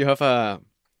 Do you have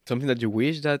something that you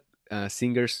wish that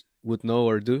singers would know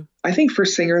or do? I think for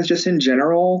singers, just in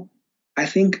general, I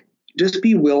think just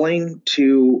be willing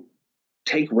to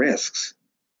take risks.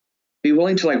 Be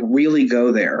willing to like really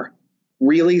go there,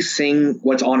 really sing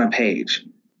what's on a page.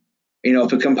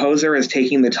 If a composer is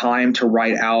taking the time to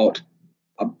write out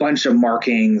a bunch of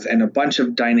markings and a bunch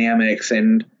of dynamics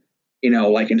and,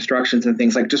 like instructions and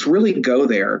things, like just really go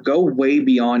there, go way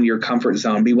beyond your comfort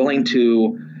zone. Be willing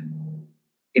to,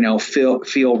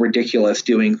 feel ridiculous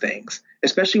doing things,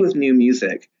 especially with new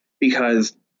music,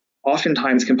 because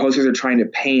oftentimes composers are trying to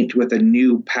paint with a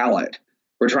new palette.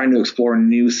 We're trying to explore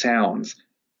new sounds.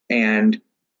 And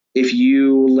if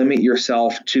you limit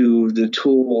yourself to the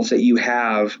tools that you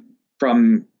have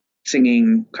from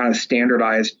singing kind of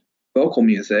standardized vocal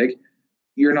music,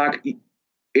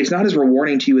 it's not as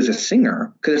rewarding to you as a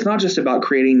singer, because it's not just about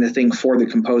creating the thing for the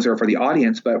composer or for the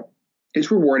audience, but it's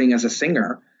rewarding as a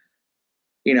singer.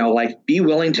 Like be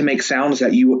willing to make sounds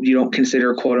that you don't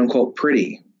consider quote unquote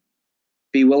pretty.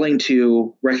 Be willing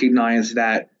to recognize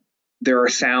that there are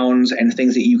sounds and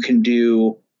things that you can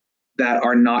do that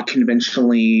are not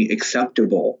conventionally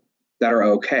acceptable, that are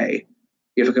okay.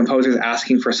 If a composer is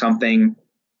asking for something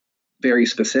very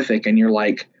specific and you're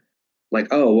like,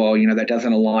 oh, well, that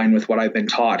doesn't align with what I've been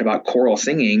taught about choral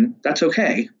singing, that's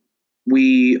okay.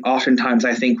 We oftentimes,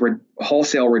 I think,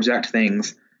 wholesale reject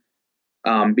things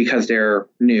because they're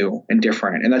new and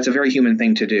different. And that's a very human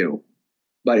thing to do.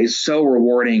 But it's so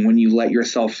rewarding when you let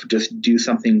yourself just do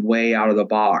something way out of the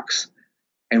box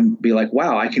and be like,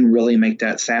 wow, I can really make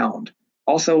that sound.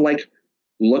 Also, like,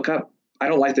 look up, I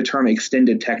don't like the term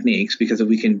extended techniques, because if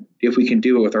we can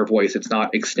do it with our voice, it's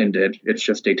not extended, it's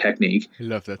just a technique. I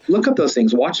love that. Look up those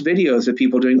things. Watch videos of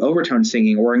people doing overtone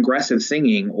singing or aggressive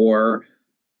singing, or,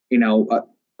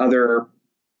 other,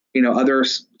 other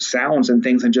sounds and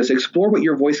things, and just explore what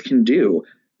your voice can do.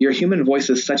 Your human voice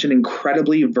is such an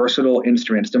incredibly versatile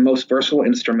instrument. It's the most versatile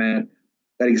instrument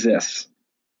that exists.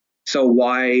 So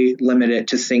why limit it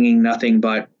to singing nothing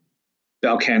but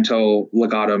bel canto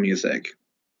legato music?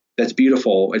 That's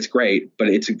beautiful. It's great, but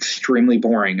it's extremely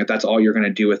boring if that's all you're going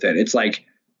to do with it. It's like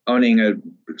owning a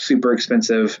super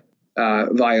expensive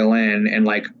violin and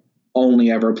like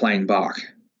only ever playing Bach.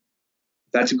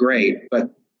 That's great,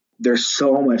 but there's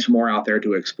so much more out there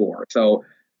to explore. So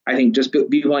I think just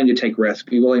be willing to take risks,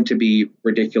 be willing to be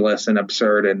ridiculous and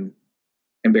absurd and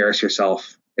embarrass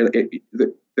yourself.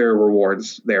 There are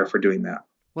rewards there for doing that.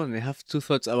 Well, I have two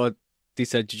thoughts about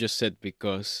this that you just said,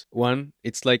 because one,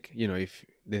 it's like, if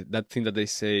that thing that they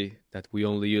say that we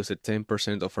only use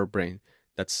 10% of our brain,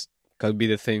 that's can be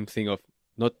the same thing of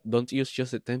don't use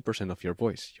just 10% of your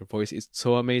voice. Your voice is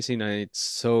so amazing and it's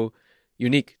so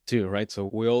unique too, right? So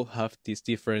we all have this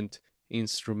different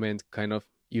instrument kind of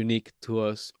unique to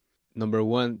us. Number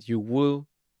one, you will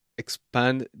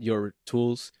expand your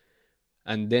tools,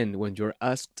 and then when you're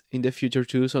asked in the future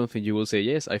to do something, you will say,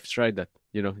 yes, I've tried that.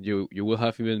 You will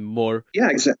have even more. Yeah,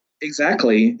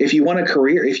 exactly. If you want a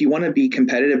career, if you want to be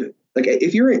competitive, like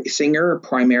if you're a singer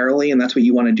primarily and that's what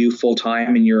you want to do full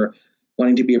time and you're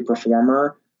wanting to be a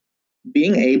performer,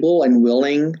 being able and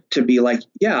willing to be like,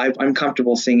 yeah, I'm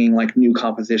comfortable singing like new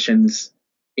compositions,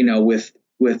 with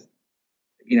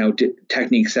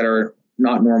techniques that are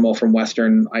not normal from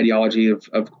Western ideology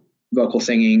of vocal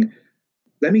singing.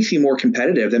 That makes you more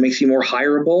competitive. That makes you more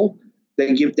hireable.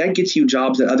 That gets you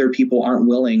jobs that other people aren't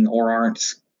willing or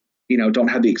aren't, don't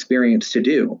have the experience to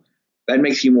do. That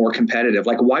makes you more competitive.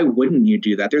 Like, why wouldn't you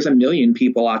do that? There's a million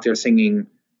people out there singing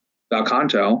bel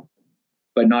canto,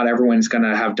 but not everyone's going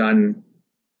to have done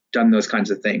those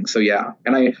kinds of things. So yeah.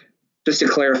 And just to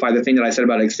clarify the thing that I said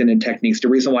about extended techniques, the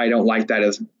reason why I don't like that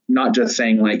is not just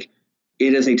saying like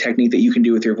it is a technique that you can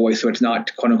do with your voice, so it's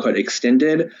not quote unquote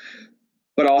extended,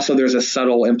 but also there's a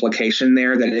subtle implication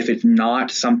there that if it's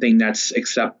not something that's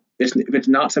if it's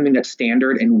not something that's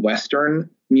standard in Western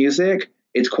music,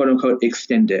 it's quote unquote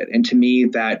extended. And to me,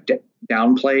 that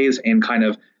downplays and kind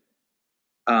of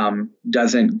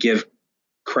doesn't give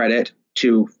credit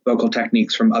to vocal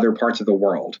techniques from other parts of the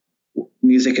world.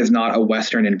 Music is not a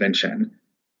Western invention.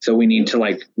 So we need to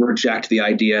like reject the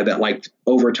idea that like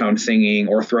overtone singing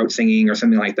or throat singing or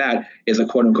something like that is a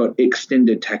quote unquote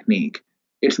extended technique.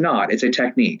 It's not. It's a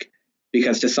technique,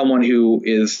 because to someone who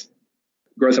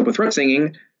grows up with throat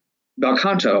singing, bel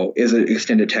canto is an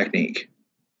extended technique.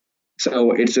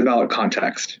 So it's about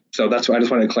context. So that's why I just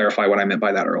wanted to clarify what I meant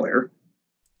by that earlier.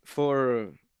 For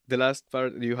the last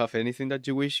part, do you have anything that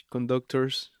you wish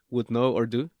conductors would know or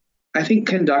do? I think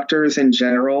conductors in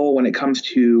general, when it comes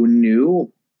to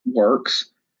new works,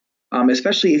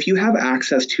 especially if you have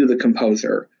access to the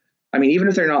composer, I mean, even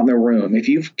if they're not in the room, if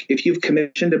you've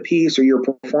commissioned a piece or you're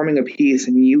performing a piece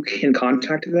and you can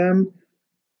contact them,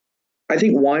 I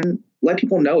think let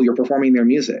people know you're performing their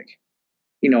music.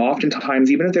 Oftentimes,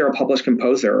 even if they're a published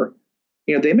composer,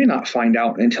 they may not find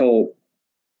out until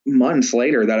months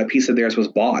later that a piece of theirs was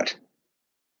bought.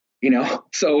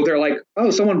 So they're like,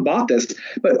 oh, someone bought this.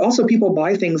 But also people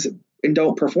buy things and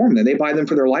don't perform them. They buy them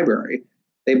for their library.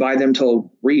 They buy them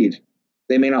to read.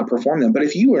 They may not perform them. But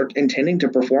if you are intending to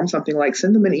perform something, like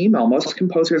send them an email. Most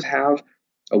composers have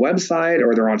a website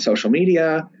or they're on social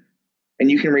media,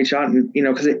 and you can reach out and,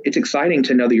 because it's exciting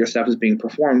to know that your stuff is being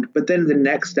performed. But then the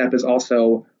next step is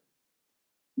also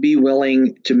be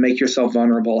willing to make yourself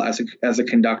vulnerable as a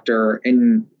conductor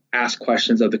and ask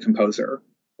questions of the composer.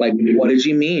 Like, what did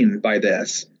you mean by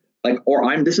this? Like,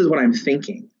 or this is what I'm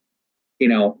thinking,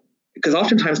 because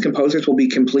oftentimes composers will be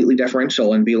completely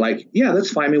deferential and be like, yeah,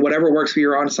 that's fine. I mean, whatever works for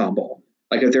your ensemble.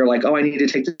 Like if they're like, oh, I need to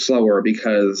take this slower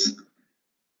because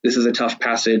this is a tough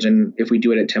passage, and if we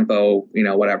do it at tempo,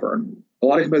 whatever. A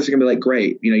lot of composers are gonna be like,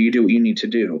 great, you do what you need to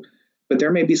do. But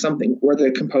there may be something where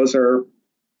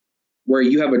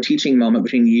you have a teaching moment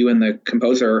between you and the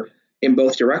composer in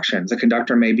both directions. The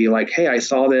conductor may be like, hey, I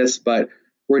saw this, but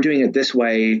we're doing it this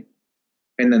way.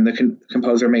 And then the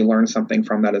composer may learn something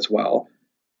from that as well.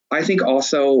 I think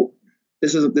also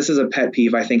this is a pet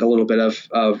peeve, I think, a little bit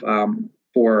of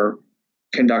for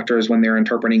conductors when they're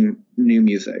interpreting new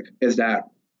music, is that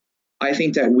I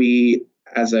think that we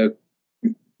as a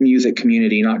music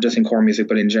community, not just in core music,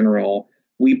 but in general,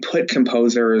 we put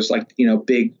composers like,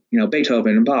 big,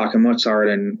 Beethoven and Bach and Mozart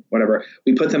and whatever,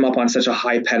 we put them up on such a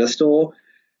high pedestal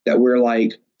that we're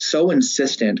like so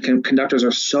insistent. Conductors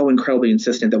are so incredibly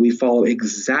insistent that we follow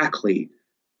exactly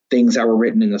things that were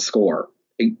written in the score,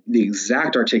 the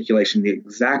exact articulation, the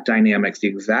exact dynamics, the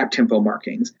exact tempo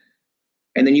markings.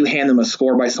 and then you hand them a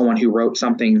score by someone who wrote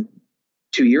something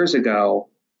 2 years ago,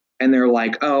 and they're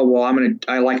like, oh, well,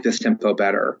 I like this tempo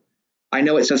better. I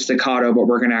know it's a staccato, but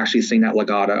we're going to actually sing that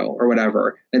legato or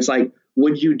whatever. It's like,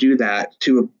 would you do that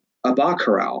to a Bach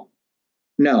chorale?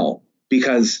 No,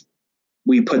 because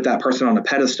we put that person on a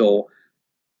pedestal.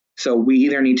 So we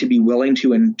either need to be willing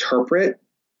to interpret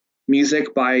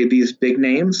music by these big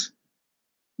names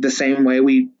the same way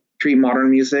we treat modern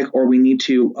music, or we need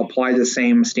to apply the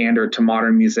same standard to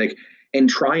modern music and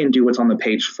try and do what's on the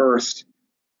page first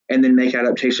and then make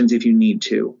adaptations if you need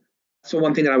to. So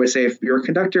one thing that I would say, if you're a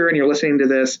conductor and you're listening to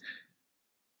this,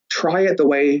 try it the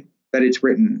way that it's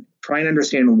written. Try and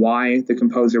understand why the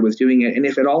composer was doing it. And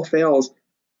if it all fails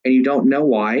and you don't know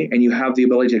why, and you have the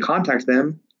ability to contact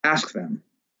them, ask them,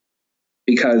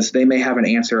 because they may have an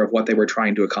answer of what they were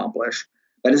trying to accomplish.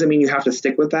 That doesn't mean you have to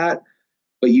stick with that,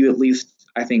 but you at least,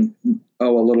 I think,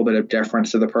 owe a little bit of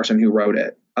deference to the person who wrote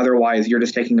it. Otherwise, you're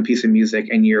just taking a piece of music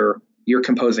and you're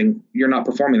composing, you're not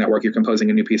performing that work, you're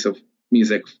composing a new piece of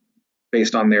music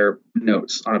based on their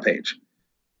notes on a page.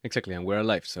 Exactly, and we're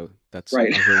alive, so that's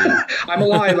right. Really... I'm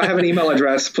alive, I have an email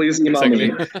address, please email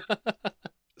me.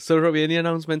 So, Robbie, any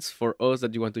announcements for us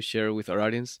that you want to share with our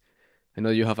audience? I know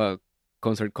you have a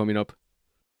concert coming up.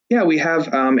 Yeah, we have,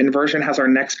 Inversion has our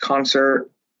next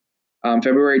concert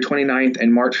February 29th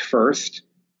and March 1st.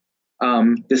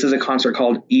 This is a concert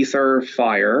called Ether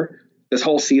Fire. This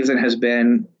whole season has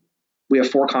been, we have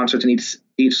 4 concerts, and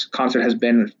each concert has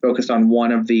been focused on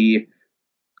one of the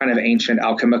kind of ancient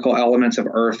alchemical elements of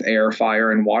earth, air,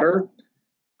 fire, and water.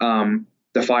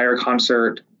 The fire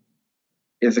concert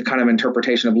is a kind of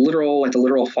interpretation of the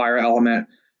literal fire element,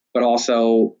 but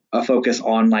also a focus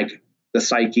on like the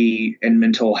psyche and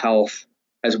mental health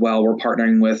as well. We're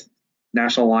partnering with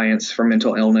National Alliance for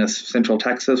Mental Illness Central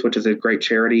Texas, which is a great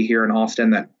charity here in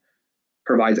Austin that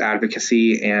provides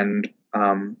advocacy and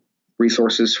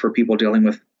resources for people dealing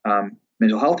with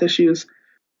mental health issues.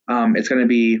 It's going to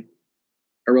be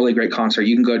a really great concert.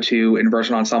 You can go to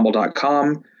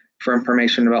inversionensemble.com for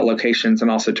information about locations and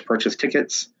also to purchase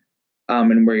tickets.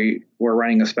 And we're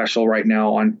running a special right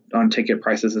now on ticket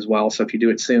prices as well. So if you do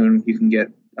it soon, you can get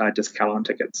a discount on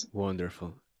tickets.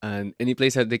 Wonderful. And any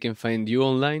place that they can find you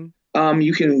online?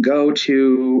 You can go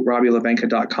to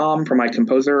robbielabanca.com for my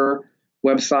composer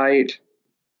website.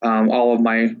 All of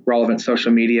my relevant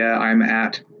social media, I'm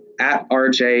at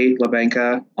RJ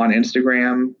Labanca on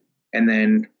Instagram, and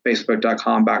then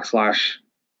facebook.com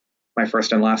 / my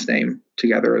first and last name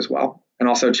together as well. And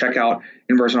also check out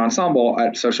Inversion Ensemble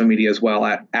at social media as well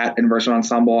at Inversion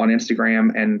Ensemble on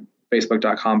Instagram and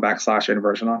facebook.com /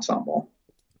 Inversion Ensemble.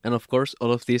 And of course,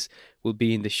 all of this will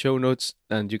be in the show notes,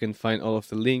 and you can find all of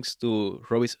the links to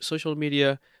Robbie's social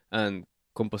media and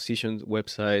composition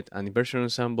website and Inversion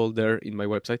Ensemble there in my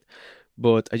website.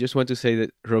 But I just want to say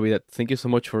that, Robbie, that thank you so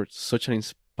much for such an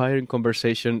inspiring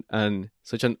conversation and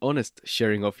such an honest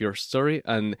sharing of your story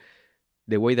and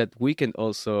the way that we can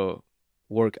also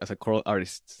work as a choral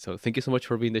artist. So thank you so much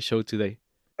for being the show today.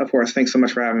 Of course. Thanks so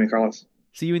much for having me, Carlos.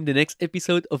 See you in the next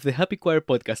episode of the Happy Choir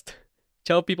podcast.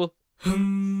 Ciao, people.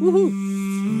 Woohoo!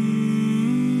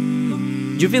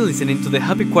 You've been listening to the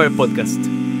Happy Choir podcast.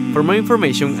 For more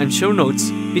information and show notes,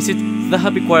 visit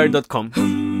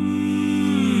thehappychoir.com.